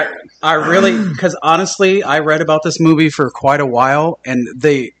 I really, because honestly, I read about this movie for quite a while, and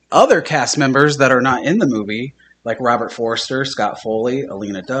the other cast members that are not in the movie, like Robert Forster, Scott Foley,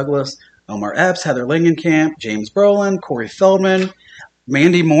 Alina Douglas, Omar Epps, Heather Langenkamp, James Brolin, Corey Feldman,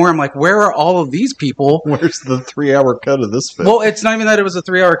 Mandy Moore. I'm like, where are all of these people? Where's the 3-hour cut of this film? Well, it's not even that it was a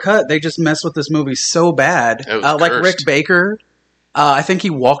 3-hour cut. They just messed with this movie so bad. It was Like cursed. Rick Baker, I think he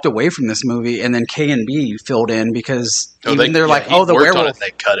walked away from this movie, and then K&B filled in because they're like, he oh, the worked on werewolf. it.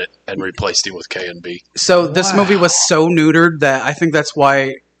 They cut it and replaced him with K&B. So this movie was so neutered that I think that's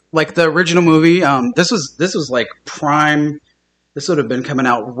why, like the original movie, this was like prime. This would have been coming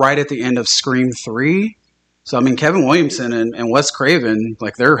out right at the end of Scream 3. So I mean, Kevin Williamson and Wes Craven,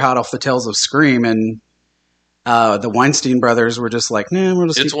 like they're hot off the tails of Scream, and the Weinstein brothers were just like, nah, we're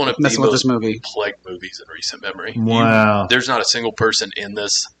just It's keep one of the messing with most this movie. plagued movies in recent memory. Wow. There's not a single person in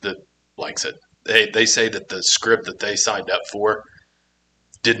this that likes it. They say that the script that they signed up for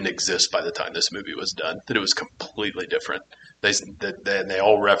didn't exist by the time this movie was done, that it was completely different. They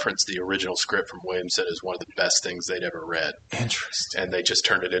all referenced the original script from Williamson as one of the best things they'd ever read. Interesting. And they just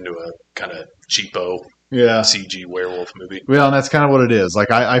turned it into a kind of cheapo Yeah. CG werewolf movie. Well, and that's kind of what it is.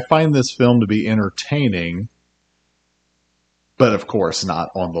 Like, I find this film to be entertaining, but of course not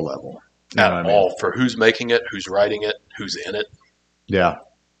on the level. You know At what I mean? all for who's making it, who's writing it, who's in it. Yeah.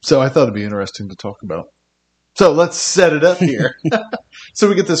 So I thought it'd be interesting to talk about. So let's set it up here. So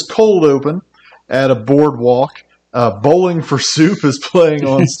we get this cold open at a boardwalk. Bowling for Soup is playing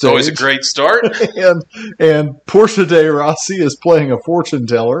on It's stage. always a great start. and Portia de Rossi is playing a fortune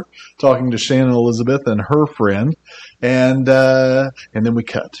teller, talking to Shannon Elizabeth and her friend. And then we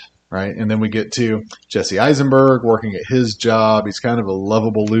cut. Right, and then we get to Jesse Eisenberg working at his job. He's kind of a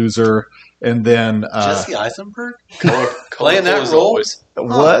lovable loser. And then Jesse Eisenberg? Playing that as role? always.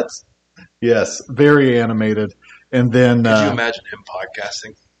 what? Yes, very animated. And then Could you imagine him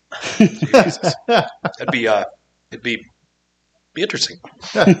podcasting? Jesus. It'd be interesting.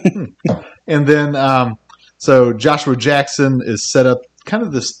 and then so Joshua Jackson is set up kind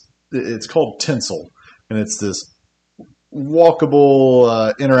of this. It's called Tinsel, and it's this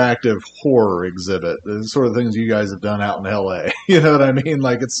walkable, interactive horror exhibit. The sort of things you guys have done out in LA. You know what I mean?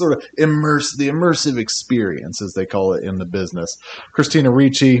 Like, it's sort of the immersive experience, as they call it in the business. Christina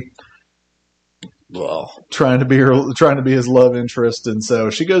Ricci, well, trying to be his love interest, and so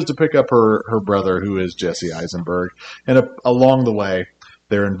she goes to pick up her brother, who is Jesse Eisenberg, and along the way,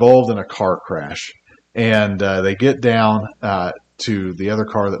 they're involved in a car crash, and they get down to the other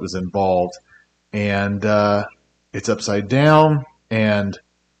car that was involved, and it's upside down, and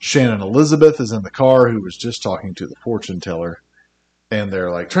Shannon Elizabeth is in the car, who was just talking to the fortune teller, and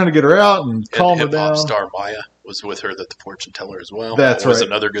they're like trying to get her out and calm her down. Hip-hop star Maya was with her, the fortune teller as well. That's that was right.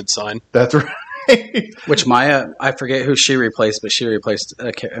 another good sign. That's right. Which Maya, I forget who she replaced, but she replaced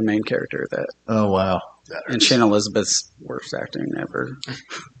a main character that, Oh wow. and Shannon Elizabeth's worst acting ever.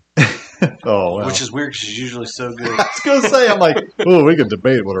 Oh wow. Which is weird because she's usually so good. I was going to say, I'm like, oh, we could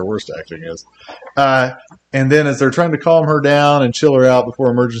debate what her worst acting is. And then as they're trying to calm her down and chill her out before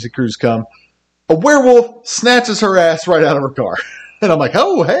emergency crews come, a werewolf snatches her ass right out of her car. And I'm like,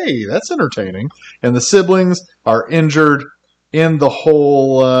 oh, hey, that's entertaining. And the siblings are injured in the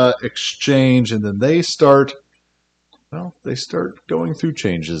whole exchange. And then they start going through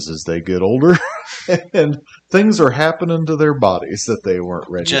changes as they get older. And things are happening to their bodies that they weren't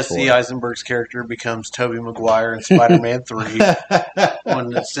ready Jesse for. Eisenberg's character becomes Tobey Maguire in Spider-Man 3 when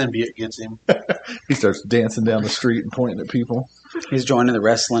the symbiote gets him. He starts dancing down the street and pointing at people. He's joining the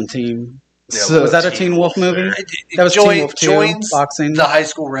wrestling team. Yeah, So- Was that a Teen Wolf movie? That was Teen Wolf 2, joins boxing. the high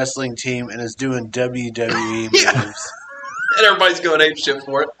school wrestling team and is doing WWE moves. And everybody's going apeshit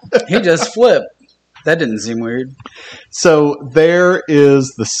for it. He just flipped. That didn't seem weird. So there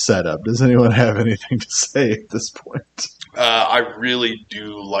is the setup. Does anyone have anything to say at this point? I really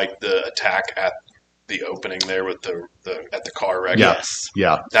do like the attack at the opening there with the at the car wreck. Yes.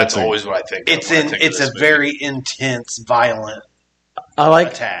 Yeah. That's always what I think. of It's when I think of it's this a movie. very intense, violent I like.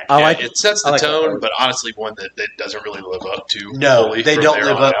 attack. I Yeah, like. it sets the I like tone, that. but honestly, one that doesn't really live up to. No, fully they from don't there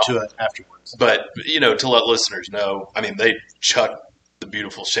live on up out. to it afterwards. But to let listeners know, I mean, they chuck the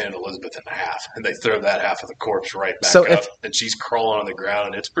beautiful Shannon Elizabeth in half, and they throw that half of the corpse right back So up, and she's crawling on the ground,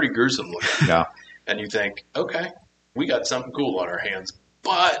 and it's pretty gruesome looking. Yeah. And you think, okay, we got something cool on our hands,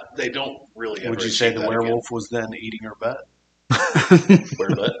 but they don't really. Would ever you say achieve the that werewolf was then eating her butt? again. Where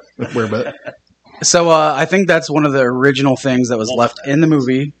that? Where but So I think that's one of the original things that was left in the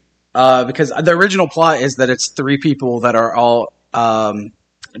movie, because the original plot is that it's three people that are all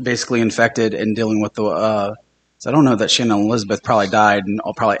basically infected and dealing with the. So I don't know that Shannon Elizabeth probably died in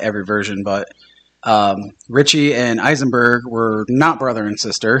probably every version, but Richie and Eisenberg were not brother and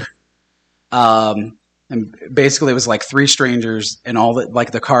sister. And basically, it was like three strangers, and all that, like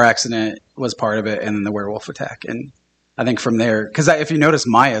the car accident was part of it, and then the werewolf attack. And I think from there, because if you notice,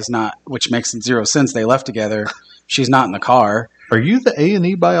 Maya's not, which makes zero sense. They left together. She's not in the car. are you the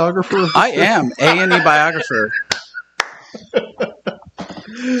A&E biographer? of this I thing? am A&E biographer.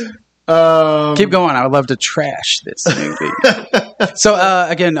 Keep going. I would love to trash this movie. So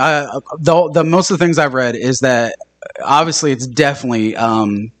again, the most of the things I've read is that obviously it's definitely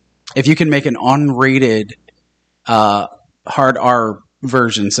if you can make an unrated hard R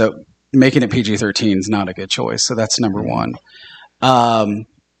version, so making it PG-13 is not a good choice. So that's number one.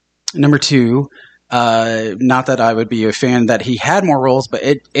 Number two, not that I would be a fan that he had more roles, but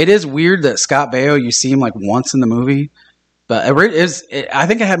it is weird that Scott Baio, you see him like once in the movie. But I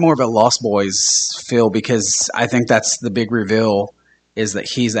think it had more of a Lost Boys feel, because I think that's the big reveal, is that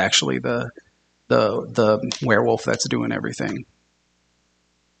he's actually the werewolf that's doing everything.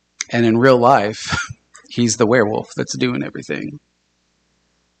 And in real life, he's the werewolf that's doing everything.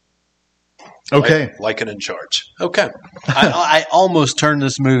 Okay. Like and in charge. Okay. I almost turned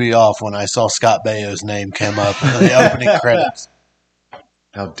this movie off when I saw Scott Baio's name come up in the opening credits.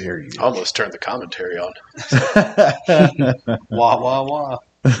 How dare you? Almost turned the commentary on. Wah, wah, wah.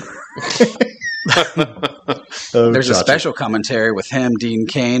 Oh, There's a Chachi. special commentary with him, Dean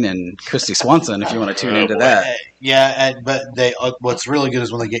Cain, and Christy Swanson. If you want to tune into that, Yeah, but they. What's really good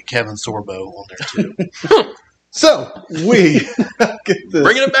is when they get Kevin Sorbo on there too. So we get this.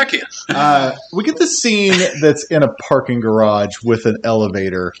 Bringing it back in. We get this scene that's in a parking garage with an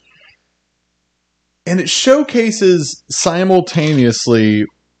elevator, and it showcases simultaneously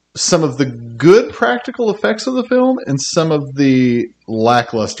some of the good practical effects of the film and some of the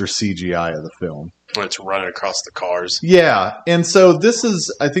lackluster CGI of the film. When it's running across the cars. Yeah, and so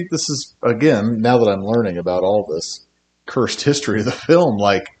I think this is, again, now that I'm learning about all this cursed history of the film,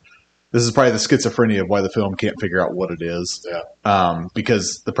 like, this is probably the schizophrenia of why the film can't figure out what it is. Yeah.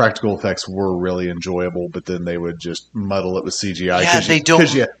 Because the practical effects were really enjoyable, but then they would just muddle it with CGI. Yeah, they don't-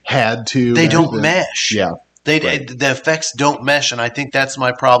 Because you had to. They and don't then- mesh. Yeah. The effects don't mesh, and I think that's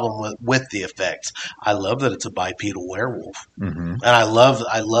my problem with the effects. I love that it's a bipedal werewolf, Mm-hmm. and I love the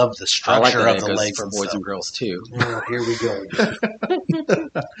I like structure that of it the goes legs for and boys stuff. and girls too. Oh, here we go.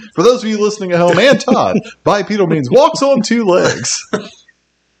 For those of you listening at home, and Todd, bipedal means walks on two legs.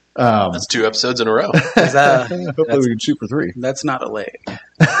 That's 2 episodes in a row. Is that- Hopefully we can shoot for 3. that's not a leg.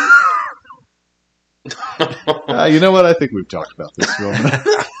 You know what? I think we've talked about this film.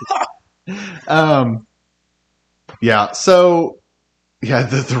 Yeah, so, yeah,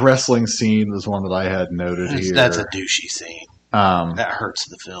 the wrestling scene was one that I had noted here. That's a douchey scene. Um, That hurts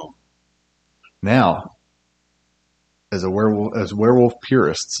the film. now, as werewolf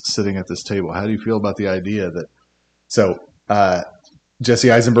purists sitting at this table, how do you feel about the idea that,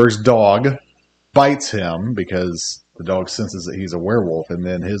 Jesse Eisenberg's dog bites him because the dog senses that he's a werewolf, and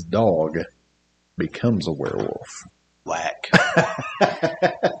then his dog becomes a werewolf. Whack.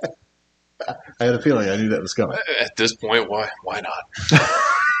 I had a feeling I knew that was coming. At this point, why not?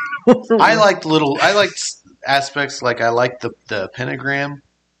 I liked aspects like I liked the pentagram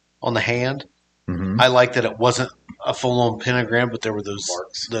on the hand. Mhm. I liked that it wasn't a full on pentagram, but there were those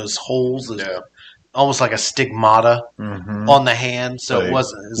holes, almost like a stigmata Mhm. on the hand. So A it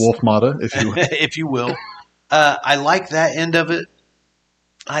wasn't Wolf Mata, if you will. if you will. I like that end of it.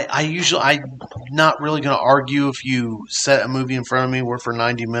 I'm not really going to argue if you set a movie in front of me where for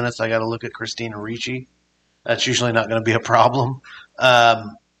 90 minutes I got to look at Christina Ricci. That's usually not going to be a problem. I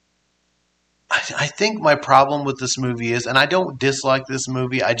think my problem with this movie is, and I don't dislike this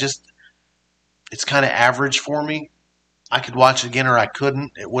movie, it's kind of average for me. I could watch it again or I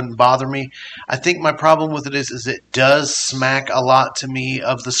couldn't. It wouldn't bother me. I think my problem with it is it does smack a lot to me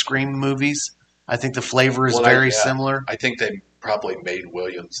of the Scream movies. I think the flavor is very similar. I think they probably made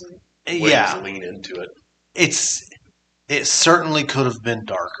Williams and Yeah. lean into it. It certainly could have been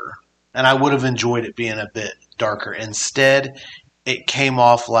darker, and I would have enjoyed it being a bit darker. Instead, it came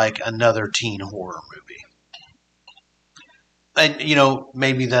off like another teen horror movie. And,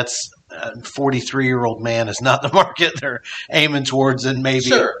 maybe that's a 43-year-old man is not the market they're aiming towards, and maybe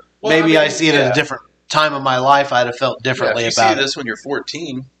Sure. Well, maybe I I mean, see it at a different time of my life. I'd have felt differently if you about see it. this when you're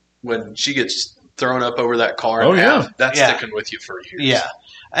 14, when she gets thrown up over that car Oh, in yeah. half, that's Yeah. sticking with you for years. Yeah,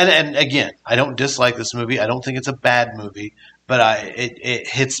 and again, I don't dislike this movie. I don't think it's a bad movie, but it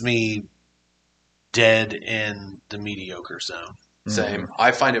hits me dead in the mediocre zone. Same.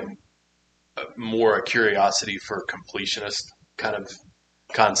 I find it more a curiosity for completionist kind of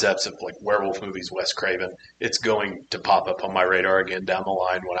concepts of like werewolf movies, Wes Craven. It's going to pop up on my radar again down the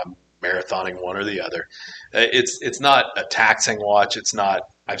line when I'm marathoning one or the other. It's not a taxing watch. It's not.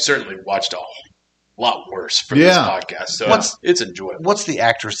 I've certainly watched a lot worse for this podcast, so it's enjoyable. What's the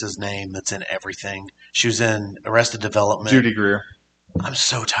actress's name that's in everything? She was in Arrested Development. Judy Greer. I'm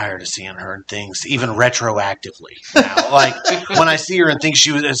so tired of seeing her in things, even retroactively now. Like when I see her and think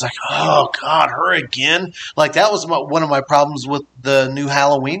it's like, oh God, her again. Like that was one of my problems with the new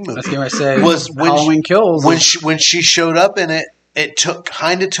Halloween movie. That's what I say. Was when Halloween Kills. when she showed up in it, it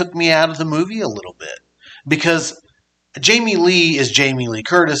took me out of the movie a little bit because Jamie Lee is Jamie Lee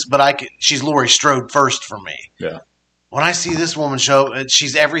Curtis, but she's Laurie Strode first for me. Yeah. When I see this woman show,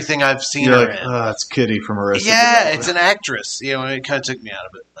 she's everything I've seen You're her like, in. that's Kitty from Arrested Yeah, Development. it's an actress. It kind of took me out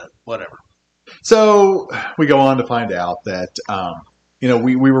of it, but whatever. So we go on to find out that,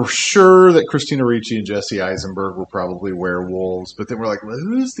 we were sure that Christina Ricci and Jesse Eisenberg were probably werewolves, but then we're like, well,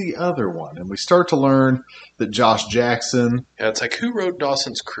 who's the other one? And we start to learn that Josh Jackson, Yeah, it's like who wrote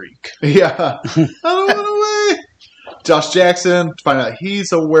Dawson's Creek? I don't want to wait. Josh Jackson, to find out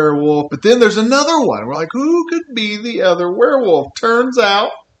he's a werewolf, but then there's another one. We're like, who could be the other werewolf? Turns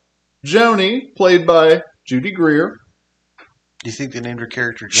out Joni, played by Judy Greer. Do you think they named her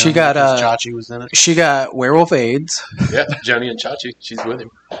character Joni She got, because Chachi was in it? She got werewolf AIDS. Yeah, Johnny and Chachi. She's with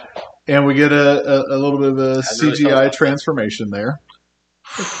him. And we get a little bit of a really thought about CGI that. transformation there.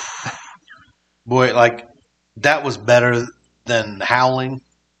 Boy, like, that was better than Howling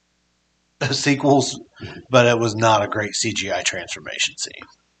sequels, but it was not a great CGI transformation scene.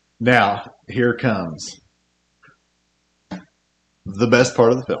 Now, here comes the best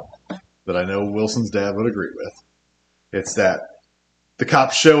part of the film that I know Wilson's dad would agree with. It's that the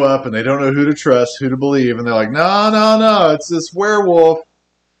cops show up and they don't know who to trust, who to believe, and they're like, no, it's this werewolf,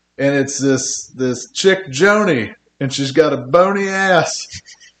 and it's this chick Joni, and she's got a bony ass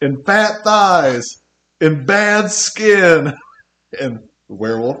and fat thighs and bad skin, and the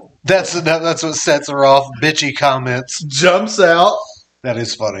werewolf That's what sets her off. Bitchy comments. jumps out, That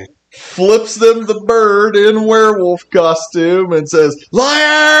is funny. flips them the bird in werewolf costume, and says,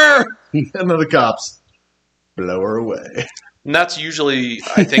 "Liar!" And then the cops blow her away. And that's usually,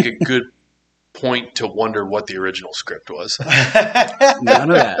 I think, a good point to wonder what the original script was. None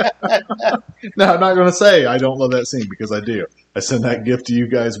of that. Now, I'm not going to say I don't love that scene, because I do. I send that gift to you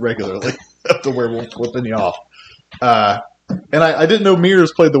guys regularly of the werewolf flipping you off. And I didn't know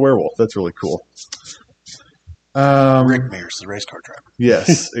Mears played the werewolf. That's really cool. Rick Mears, the race car driver.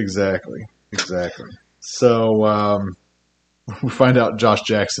 Yes, exactly. So we find out Josh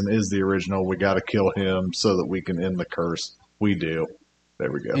Jackson is the original. We got to kill him so that we can end the curse. We do.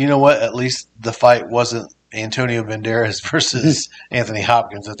 There we go. You know what? At least the fight wasn't Antonio Banderas versus Anthony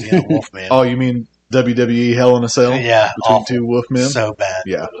Hopkins at the end of Wolfman. Oh, you mean WWE Hell in a Cell? Yeah, Between awful. two Wolfmen? So bad.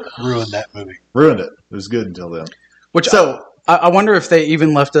 Yeah. Ruined that movie. Ruined it. It was good until then. Which So, I wonder if they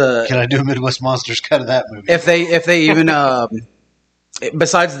even left a Can I do a Midwest Monsters cut of that movie? if they even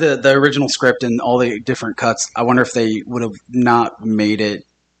besides the original script and all the different cuts, I wonder if they would have not made it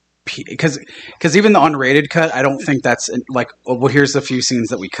because even the unrated cut, I don't think that's like, well, here's a few scenes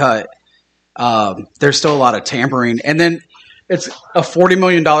that we cut. There's still a lot of tampering, and then it's a $40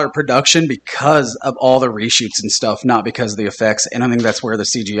 million production because of all the reshoots and stuff, not because of the effects. And I think that's where the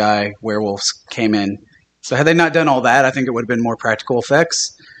CGI werewolves came in. So had they not done all that, I think it would have been more practical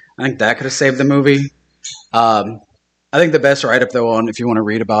effects. I think that could have saved the movie. I think the best write-up, though, on if you want to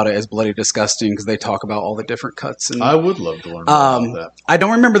read about it, is Bloody Disgusting, because they talk about all the different cuts. And I would love to learn more about that. I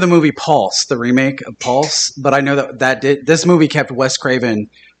don't remember the movie Pulse, the remake of Pulse, but I know this movie kept Wes Craven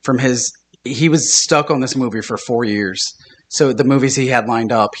from he was stuck on this movie for 4 years. So the movies he had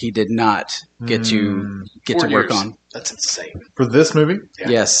lined up, he did not get to 4 work years. on. That's insane. For this movie? Yeah.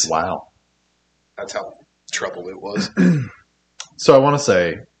 Yes. Wow. That's how troubled it was. So I want to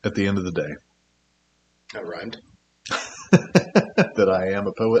say, at the end of the day, That rhymed. that I am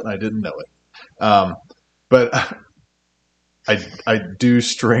a poet and I didn't know it. But I do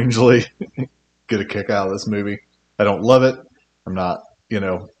strangely get a kick out of this movie. I don't love it. I'm not,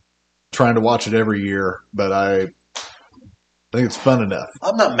 trying to watch it every year, but I think it's fun enough.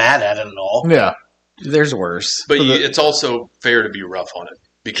 I'm not mad at it at all. Yeah. There's worse. But it's also fair to be rough on it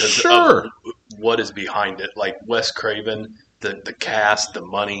because Sure. of what is behind it. Like Wes Craven, the cast, the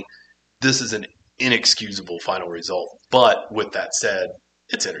money. This is an inexcusable final result. But with that said,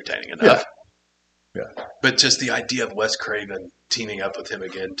 it's entertaining enough. Yeah. But just the idea of Wes Craven teaming up with him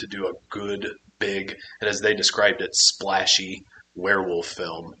again to do a good, big, and as they described it, splashy werewolf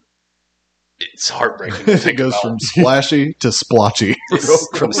film. It's heartbreaking to It think goes about. from splashy to splotchy.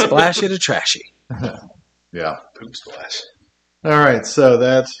 From splashy to trashy. Yeah. Poop splash. All right. So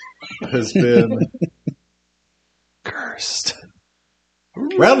that has been cursed.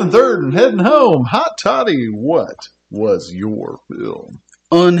 Rounding third and heading home. Hot Toddy, what was your film?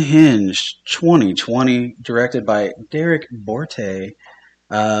 Unhinged 2020, directed by Derek Borte,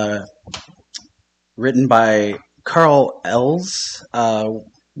 written by Carl Ellsworth,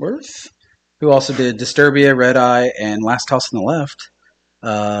 who also did Disturbia, Red Eye, and Last House on the Left,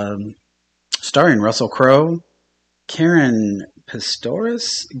 starring Russell Crowe, Karen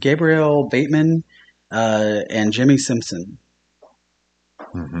Pistorius, Gabriel Bateman, and Jimmy Simpson.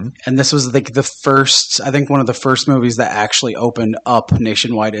 Mm-hmm. And this was like one of the first movies that actually opened up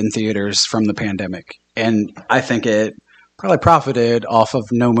nationwide in theaters from the pandemic. And I think it probably profited off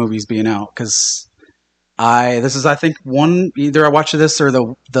of no movies being out because I think either I watched this or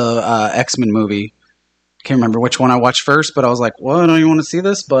the X-Men movie. Can't remember which one I watched first, but I was like, well, I don't even want to see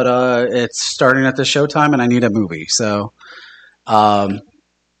this, but it's starting at the Showtime and I need a movie. So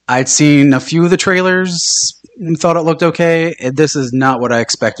I'd seen a few of the trailers and thought it looked okay. This is not what I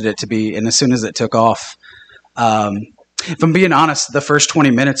expected it to be. And as soon as it took off, if I'm being honest, the first 20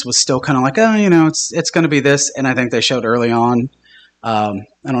 minutes was still kind of like, it's going to be this. And I think they showed early on I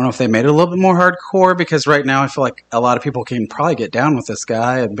don't know if they made it a little bit more hardcore because right now I feel like a lot of people can probably get down with this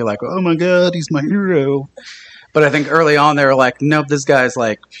guy and be like, oh my God, he's my hero. But I think early on they were like, nope, this guy's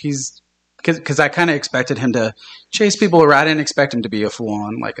like, he's, because I kind of expected him to chase people around. I didn't expect him to be a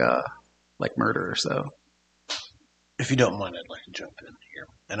full-on like murderer. So, If you don't mind, I'd like to jump in here.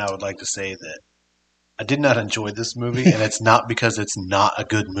 And I would like to say that I did not enjoy this movie, and it's not because it's not a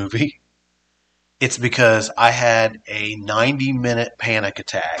good movie. It's because I had a 90-minute panic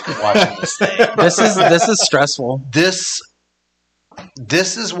attack watching this thing. this is stressful. This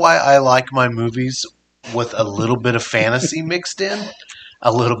is why I like my movies with a little bit of fantasy mixed in,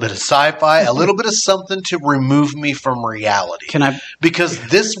 a little bit of sci-fi, a little bit of something to remove me from reality. Because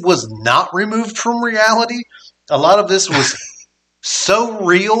this was not removed from reality. A lot of this was so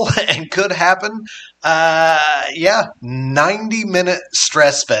real and could happen. 90-minute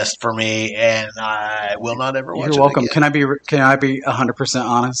stress fest for me, and I will not ever watch it. You're welcome. Again. Can I be 100%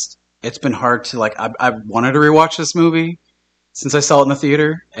 honest? It's been hard to I wanted to rewatch this movie since I saw it in the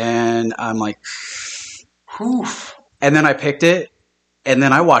theater, and I'm like, whew. And then I picked it, and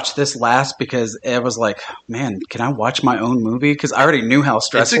then I watched this last because it was like, man, can I watch my own movie? Because I already knew how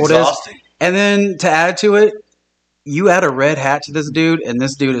stressful It's exhausting. it is. And then to add to it, you add a red hat to this dude, and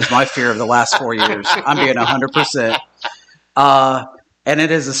this dude is my fear of the last 4 years. I'm being 100%. And it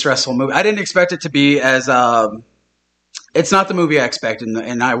is a stressful movie. I didn't expect it to be as... it's not the movie I expected,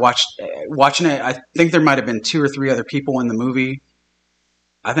 and I watching it, I think there might have been 2 or 3 other people in the movie.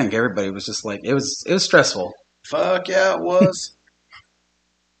 I think everybody was just like... It was stressful. Fuck yeah, it was.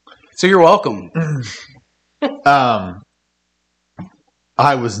 So you're welcome.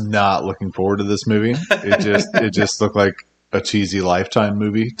 I was not looking forward to this movie. It just looked like a cheesy Lifetime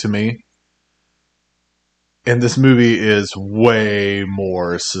movie to me. And this movie is way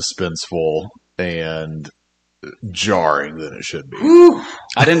more suspenseful and jarring than it should be.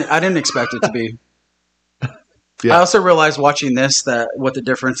 I didn't expect it to be. Yeah. I also realized watching this that what the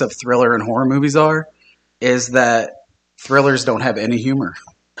difference of thriller and horror movies are is that thrillers don't have any humor.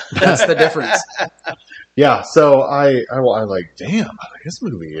 That's the difference. Yeah, so I like, damn, this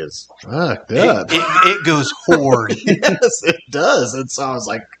movie is fucked up. It goes horde. Yes, it does. And so I was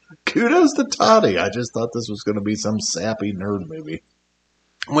like, kudos to Toddy. I just thought this was going to be some sappy nerd movie.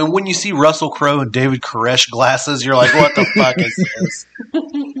 When you see Russell Crowe and David Koresh glasses, you're like, what the fuck is this?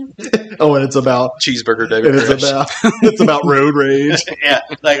 Oh, and it's about Cheeseburger David Koresh. It's about road rage. Yeah,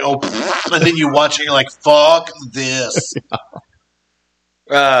 like, and then you watch it, you're like, fuck this.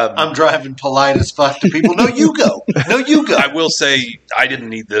 I'm driving polite as fuck to people. No, you go. No, you go. I will say I didn't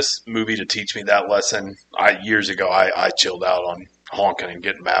need this movie to teach me that lesson. Years ago, I chilled out on honking and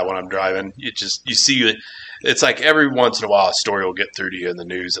getting mad when I'm driving. You see it. It's like every once in a while a story will get through to you in the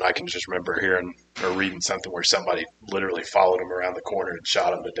news, and I can just remember hearing or reading something where somebody literally followed him around the corner and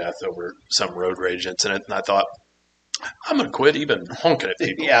shot him to death over some road rage incident. And I thought, I'm going to quit even honking at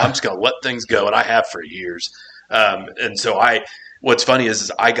people. Yeah. I'm just going to let things go, and I have for years. And so what's funny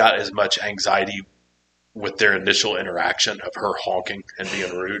is I got as much anxiety with their initial interaction of her honking and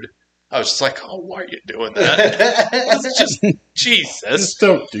being rude. I was just like, oh, why are you doing that? It's just, Jesus. Just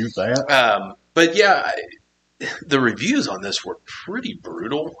don't do that. But yeah, the reviews on this were pretty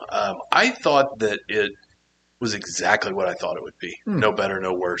brutal. I thought that it was exactly what I thought it would be. No better,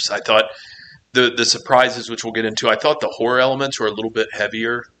 no worse. I thought the surprises, which we'll get into, I thought the horror elements were a little bit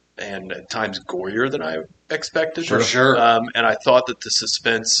heavier and at times gorier than I expected. For sure. And I thought that the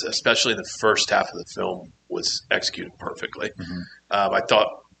suspense, especially in the first half of the film, was executed perfectly. Mm-hmm. I thought,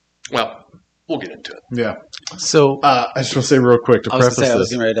 well, we'll get into it. Yeah. So I just want to say real quick to I was preface gonna say I was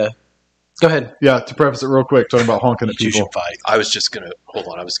this. getting ready to go ahead. Yeah, to preface it real quick, talking about honking at You people. should fight. I was just going to – hold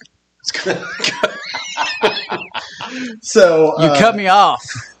on. I was going to – So You cut me off.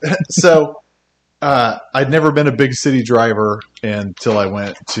 So I'd never been a big city driver until I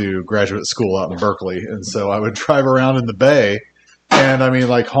went to graduate school out in Berkeley. And so I would drive around in the Bay. And I mean,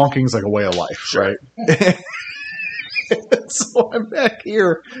 like, honking's like a way of life, right? So I'm back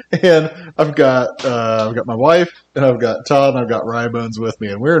here, and I've got my wife, and I've got Todd, and I've got Rybones with me,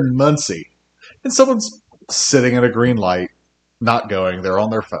 and we're in Muncie. And someone's sitting at a green light, not going. They're on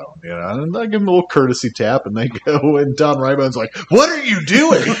their phone, you know. And I give them a little courtesy tap, and they go. And Todd Rybone's like, "What are you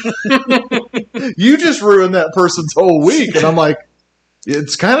doing? You just ruined that person's whole week." And I'm like,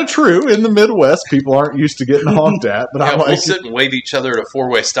 "It's kind of true. In the Midwest, people aren't used to getting honked at." But I'm we'll like, sit and wave each other at a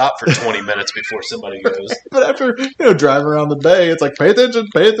four-way stop for 20 minutes before somebody goes. but after driving around the Bay, it's like, pay attention,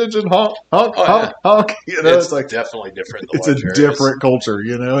 honk, honk, Oh, honk, yeah. honk. You know, It's like definitely different. in the it's a large areas. different culture,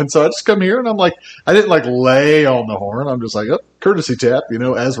 you know. And so I just come here, and I'm like, I didn't like lay on the horn. I'm just like, oh, courtesy tap,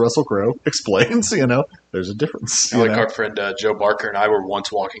 as Russell Crowe explains, there's a difference. Like our friend Joe Barker and I were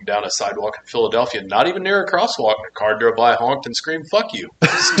once walking down a sidewalk in Philadelphia, not even near a crosswalk, and a car drove by, honked, and screamed, "Fuck you."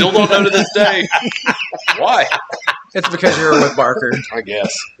 Still don't know to this day why. It's because you're with Barker. I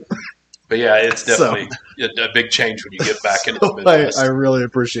guess. But yeah, it's definitely a big change when you get back into the Midwest. I really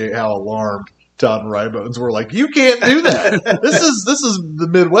appreciate how alarmed Todd and Rybones were like, "You can't do that. This is the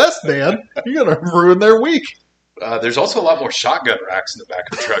Midwest, man. You're gonna ruin their week." There's also a lot more shotgun racks in the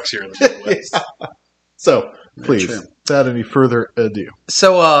back of trucks here in the Midwest. Yeah. So, please, without any further ado.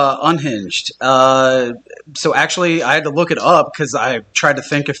 So, Unhinged. So actually, I had to look it up because I tried to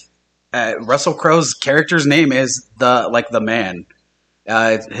think if Russell Crowe's character's name is the man.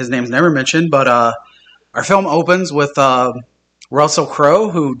 His name's never mentioned, but our film opens with Russell Crowe,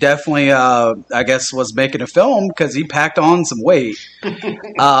 who definitely, I guess, was making a film because he packed on some weight.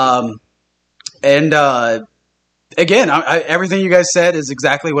 Again, everything you guys said is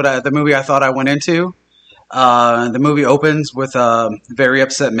exactly what the movie I thought I went into. The movie opens with a very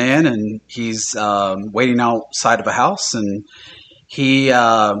upset man, and he's waiting outside of a house, and he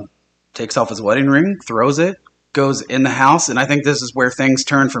takes off his wedding ring, throws it, goes in the house, and I think this is where things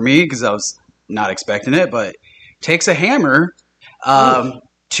turn for me because I was not expecting it, but takes a hammer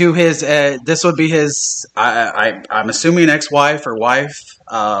to his, this would be his, I'm assuming ex-wife or wife,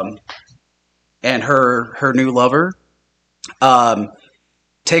 and her new lover,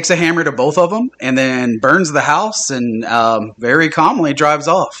 takes a hammer to both of them and then burns the house and very calmly drives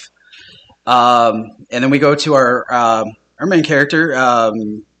off. And then we go to our main character,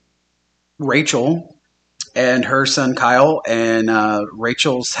 Rachel, and her son Kyle, and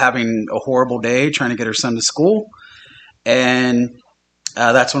Rachel's having a horrible day trying to get her son to school, and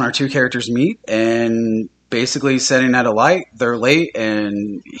that's when our two characters meet, and basically setting at a light, they're late,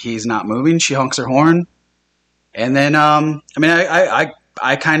 and he's not moving. She honks her horn, and then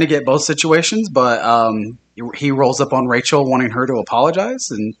I kind of get both situations, but he rolls up on Rachel wanting her to apologize,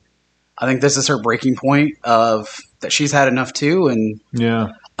 and I think this is her breaking point of that she's had enough too, and yeah.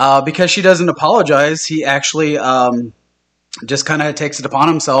 Because she doesn't apologize, he actually just kind of takes it upon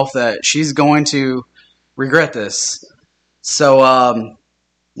himself that she's going to regret this. So,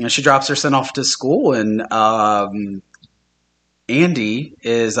 she drops her son off to school, and Andy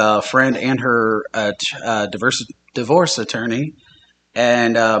is a friend and her divorce attorney,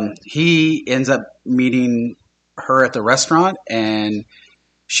 and he ends up meeting her at the restaurant, and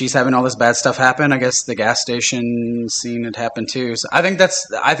she's having all this bad stuff happen. I guess the gas station scene had happened too. So I think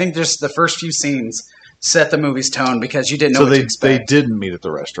just the first few scenes set the movie's tone because you didn't know what to expect. They didn't meet at the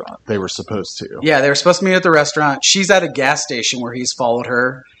restaurant. They were supposed to. Yeah, they were supposed to meet at the restaurant. She's at a gas station where he's followed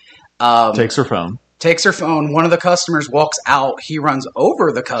her. Takes her phone. One of the customers walks out. He runs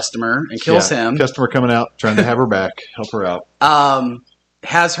over the customer and kills him. Customer coming out, trying to have her back, help her out.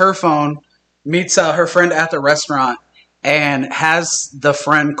 Has her phone, meets her friend at the restaurant, and has the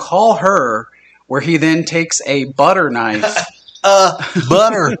friend call her, where he then takes a butter knife.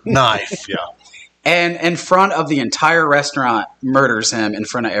 Butter knife. Yeah. And in front of the entire restaurant, murders him in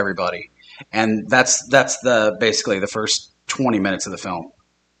front of everybody. And that's basically the first 20 minutes of the film.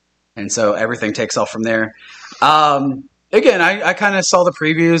 And so everything takes off from there. Again, I kind of saw the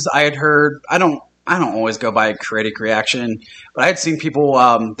previews. I had heard, I don't always go by critic reaction, but I had seen people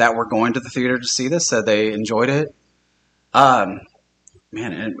that were going to the theater to see this said they enjoyed it.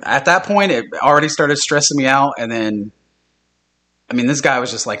 Man, at that point, it already started stressing me out. And then, this guy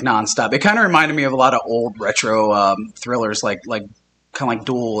was just like nonstop. It kind of reminded me of a lot of old retro thrillers, like kind of like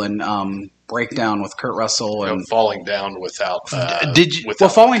Duel and Breakdown with Kurt Russell and Falling Down without.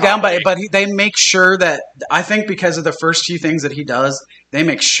 Falling Down, but they make sure that I think because of the first few things that he does, they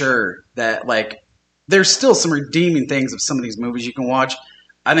make sure that there's still some redeeming things of some of these movies you can watch.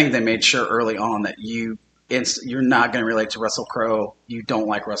 I think they made sure early on that you're not going to relate to Russell Crowe. You don't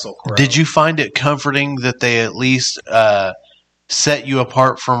like Russell Crowe. Did you find it comforting that they at least set you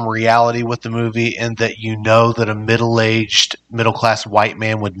apart from reality with the movie, and that you know that a middle-aged, middle-class white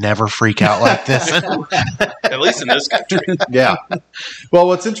man would never freak out like this? At least in this country. Yeah. Well,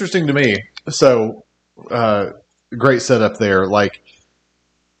 what's interesting to me, so great setup there. Like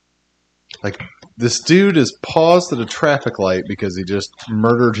this dude is paused at a traffic light because he just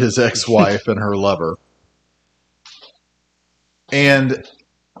murdered his ex-wife and her lover. And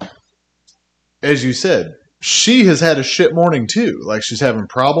as you said, she has had a shit morning too. She's having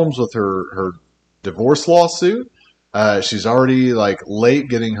problems with her divorce lawsuit. She's already late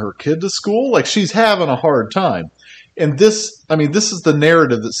getting her kid to school. She's having a hard time. And this is the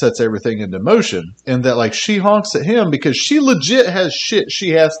narrative that sets everything into motion. And that she honks at him because she legit has shit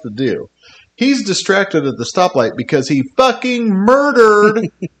she has to do. He's distracted at the stoplight because he fucking murdered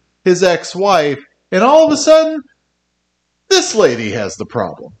his ex-wife, and all of a sudden, this lady has the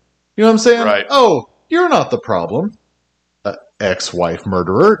problem. You know what I'm saying? Right. Oh, you're not the problem, ex-wife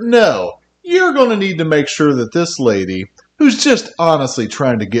murderer. No, you're going to need to make sure that this lady, who's just honestly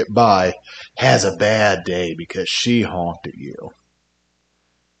trying to get by, has a bad day because she honked at you.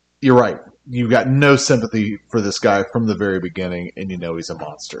 You're right. You've got no sympathy for this guy from the very beginning, and you know he's a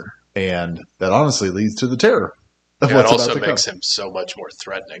monster. And that honestly leads to the terror. It also makes him so much more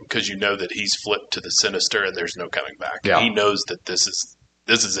threatening because you know that he's flipped to the sinister and there's no coming back. Yeah. He knows that this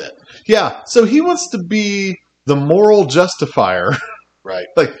is it. Yeah, so he wants to be the moral justifier. Right.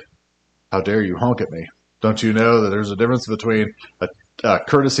 Like, how dare you honk at me? Don't you know that there's a difference between a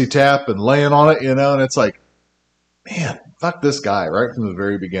courtesy tap and laying on it, you know? And it's like, man, fuck this guy right from the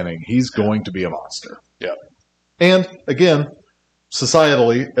very beginning. He's going to be a monster. Yeah. And, again,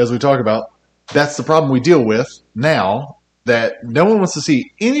 societally, as we talk about, that's the problem we deal with now, that no one wants to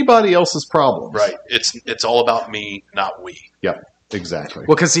see anybody else's problems. Right. It's all about me, not we. Yep, exactly.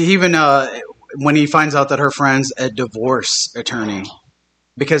 Well, because he even when he finds out that her friend's a divorce attorney,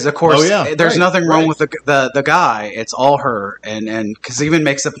 because of course there's nothing wrong with the guy. It's all her, and because he even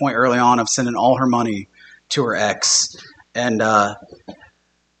makes the point early on of sending all her money to her ex, and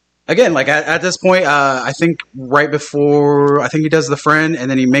again, like at this point, I think right before he does the friend,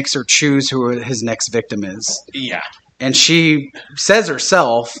 and then he makes her choose who his next victim is. Yeah. And she says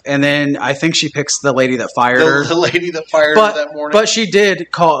herself, and then I think she picks the lady that fired her. The lady that fired her that morning. But she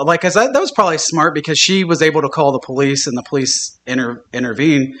did call, like, cause that was probably smart because she was able to call the police, and the police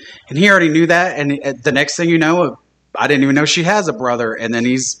intervene. And he already knew that. And the next thing you know, I didn't even know she has a brother, and then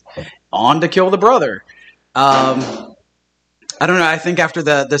he's on to kill the brother. I don't know. I think after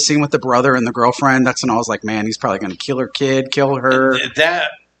the scene with the brother and the girlfriend, that's when I was like, man, he's probably going to kill her kid, kill her.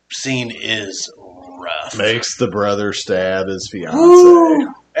 That scene is rough. Makes the brother stab his fiance. Woo!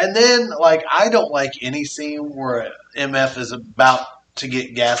 And then, like, I don't like any scene where MF is about to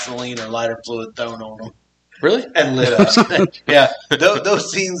get gasoline or lighter fluid thrown on him. Really? And lit up. Yeah.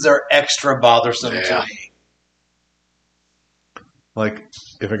 Those scenes are extra bothersome to me. Like,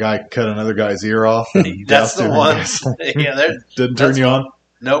 if a guy cut another guy's ear off, and he that's the one. Yeah, didn't turn you on?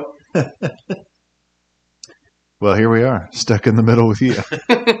 Nope. Well, here we are, stuck in the middle with you.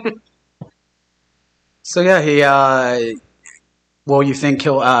 So yeah, you think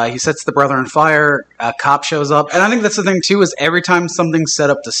he sets the brother on fire, a cop shows up, and I think that's the thing too, is every time something's set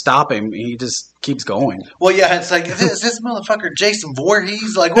up to stop him, he just keeps going. Well, yeah, it's like, is this motherfucker Jason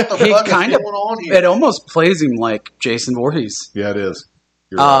Voorhees? Like, what the fuck is going on here? It almost plays him like Jason Voorhees. Yeah, it is.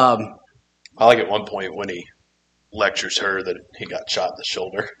 You're right. I like at one point when he lectures her that he got shot in the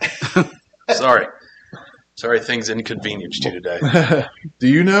shoulder. Sorry, things inconvenienced you today. Do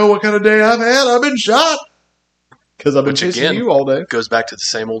you know what kind of day I've had? I've been shot. Because I've been chasing you all day. Goes back to the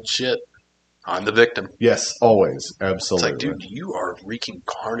same old shit. I'm the victim. Yes, always. Absolutely. It's like, dude, you are wreaking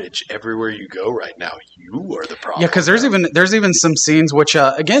carnage everywhere you go right now. You are the problem. Yeah, because there's even some scenes which,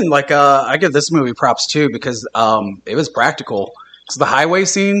 again, like I give this movie props too because it was practical. So the highway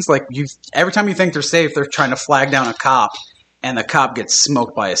scenes, like every time you think they're safe, they're trying to flag down a cop, and the cop gets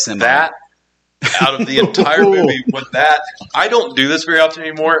smoked by a semi. That out of the entire movie, with that, I don't do this very often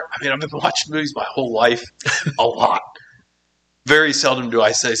anymore. I mean, I've been watching movies my whole life, a lot. Very seldom do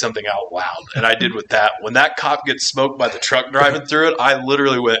I say something out loud, and I did with that. When that cop gets smoked by the truck driving through it, I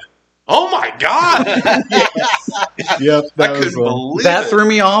literally went, "Oh my god!" Yep, I couldn't believe that it. threw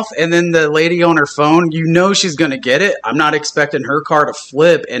me off. And then the lady on her phone, you know she's gonna get it. I'm not expecting her car to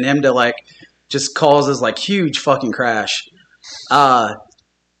flip and him to like just cause this like huge fucking crash.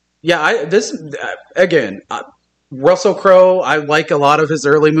 Russell Crowe. I like a lot of his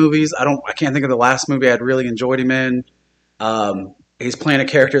early movies. I can't think of the last movie I'd really enjoyed him in. He's playing a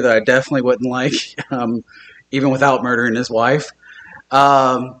character that I definitely wouldn't like, even without murdering his wife.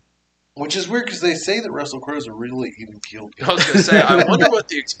 Which is weird because they say that Russell Crowe's a really even-keeled guy. I was going to say, I wonder what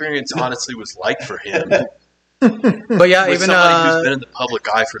the experience honestly was like for him. But yeah, With even somebody who's been in the public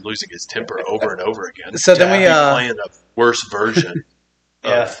eye for losing his temper over and over again. So then we playing a worse version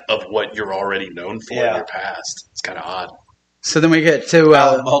Yeah. of what you're already known for in your past. It's kind of odd. So then we get to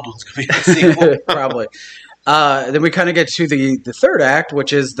Alan Baldwin's going to be the sequel. probably. Then we kind of get to the third act,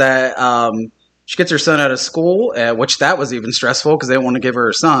 which is that she gets her son out of school, which that was even stressful because they don't want to give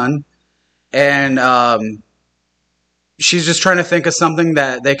her son. And she's just trying to think of something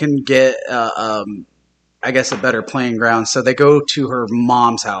that they can get, I guess, a better playing ground. So they go to her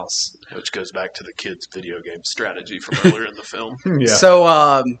mom's house. Which goes back to the kids' video game strategy from earlier in the film. Yeah. So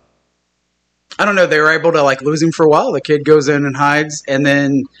I don't know. They were able to like lose him for a while. The kid goes in and hides, and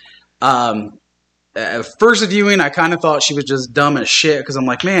then First viewing, I kind of thought she was just dumb as shit because I'm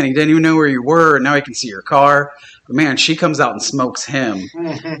like, man, he didn't even know where you were, and now he can see your car. But man, she comes out and smokes him,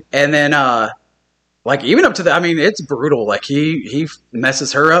 and then like even up to the, I mean, it's brutal. Like he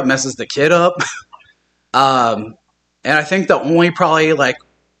messes her up, messes the kid up, and I think the only probably like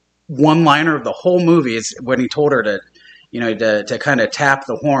one liner of the whole movie is when he told her to kind of tap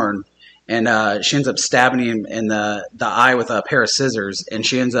the horn, and she ends up stabbing him in the eye with a pair of scissors, and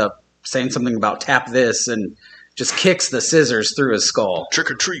she ends up saying something about tap this and just kicks the scissors through his skull.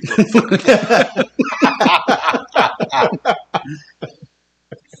 Trick or treat, motherfucker.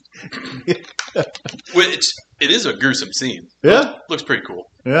 It is a gruesome scene. Yeah. Looks pretty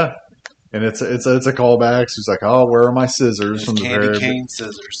cool. Yeah. And it's a callback. She's like, "Oh, where are my scissors?" From the candy cane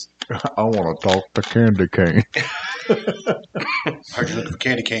scissors. I want to talk to candy cane. Are you looking for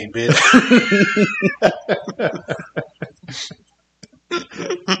candy cane, bitch?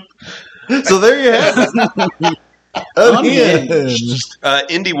 So there you have it. Unhinged.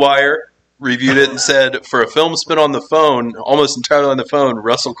 IndieWire reviewed it and said, for a film spent on the phone, almost entirely on the phone,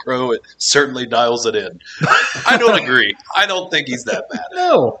 Russell Crowe certainly dials it in. I don't agree. I don't think he's that bad.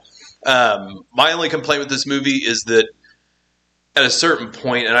 No. My only complaint with this movie is that at a certain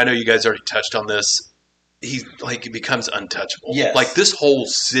point, and I know you guys already touched on this, he becomes untouchable. Yes. Like this whole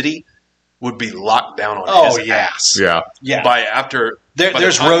city would be locked down on his ass. Yeah. Yeah. the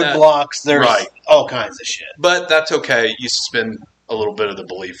There's time that- roadblocks. There's Right. all kinds of shit. But that's okay. You suspend a little bit of the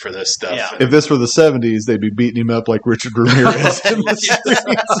belief for this stuff. Yeah. If this were the 70s, they'd be beating him up like Richard Ramirez in the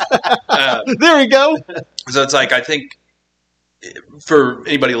streets. There we go. So it's like, I think for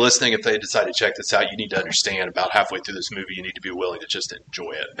anybody listening, if they decide to check this out, you need to understand about halfway through this movie, you need to be willing to just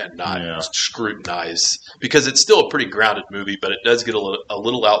enjoy it and not scrutinize, because it's still a pretty grounded movie, but it does get a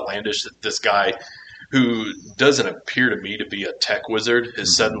little outlandish that this guy, who doesn't appear to me to be a tech wizard,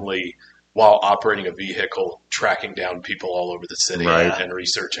 is suddenly, while operating a vehicle, tracking down people all over the city and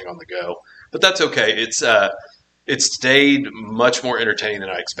researching on the go. But that's okay. It stayed much more entertaining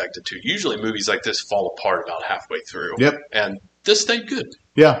than I expected to. Usually movies like this fall apart about halfway through. Yep. And this stayed good.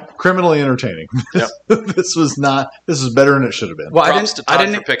 Yeah, criminally entertaining. Yep. This was better than it should have been. Well, Props to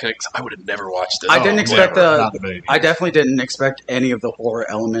Todd for picnics. I would have never watched this. I didn't expect Not debating. I definitely didn't expect any of the horror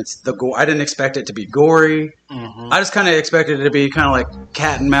elements. I didn't expect it to be gory. Mm-hmm. I just kind of expected it to be kind of like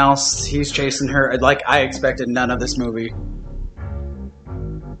cat and mouse. He's chasing her. Like I expected none of this movie.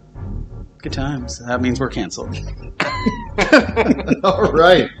 Good times. That means we're canceled. All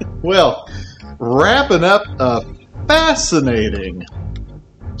right. Well, wrapping up a fascinating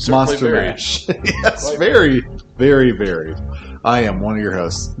Monster Mash. Yes, very, very varied. I am one of your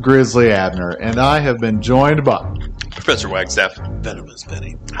hosts, Grizzly Abner, and I have been joined by Professor Wagstaff. Venomous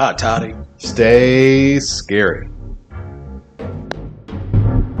Betty. Hot toddy. Stay Scary.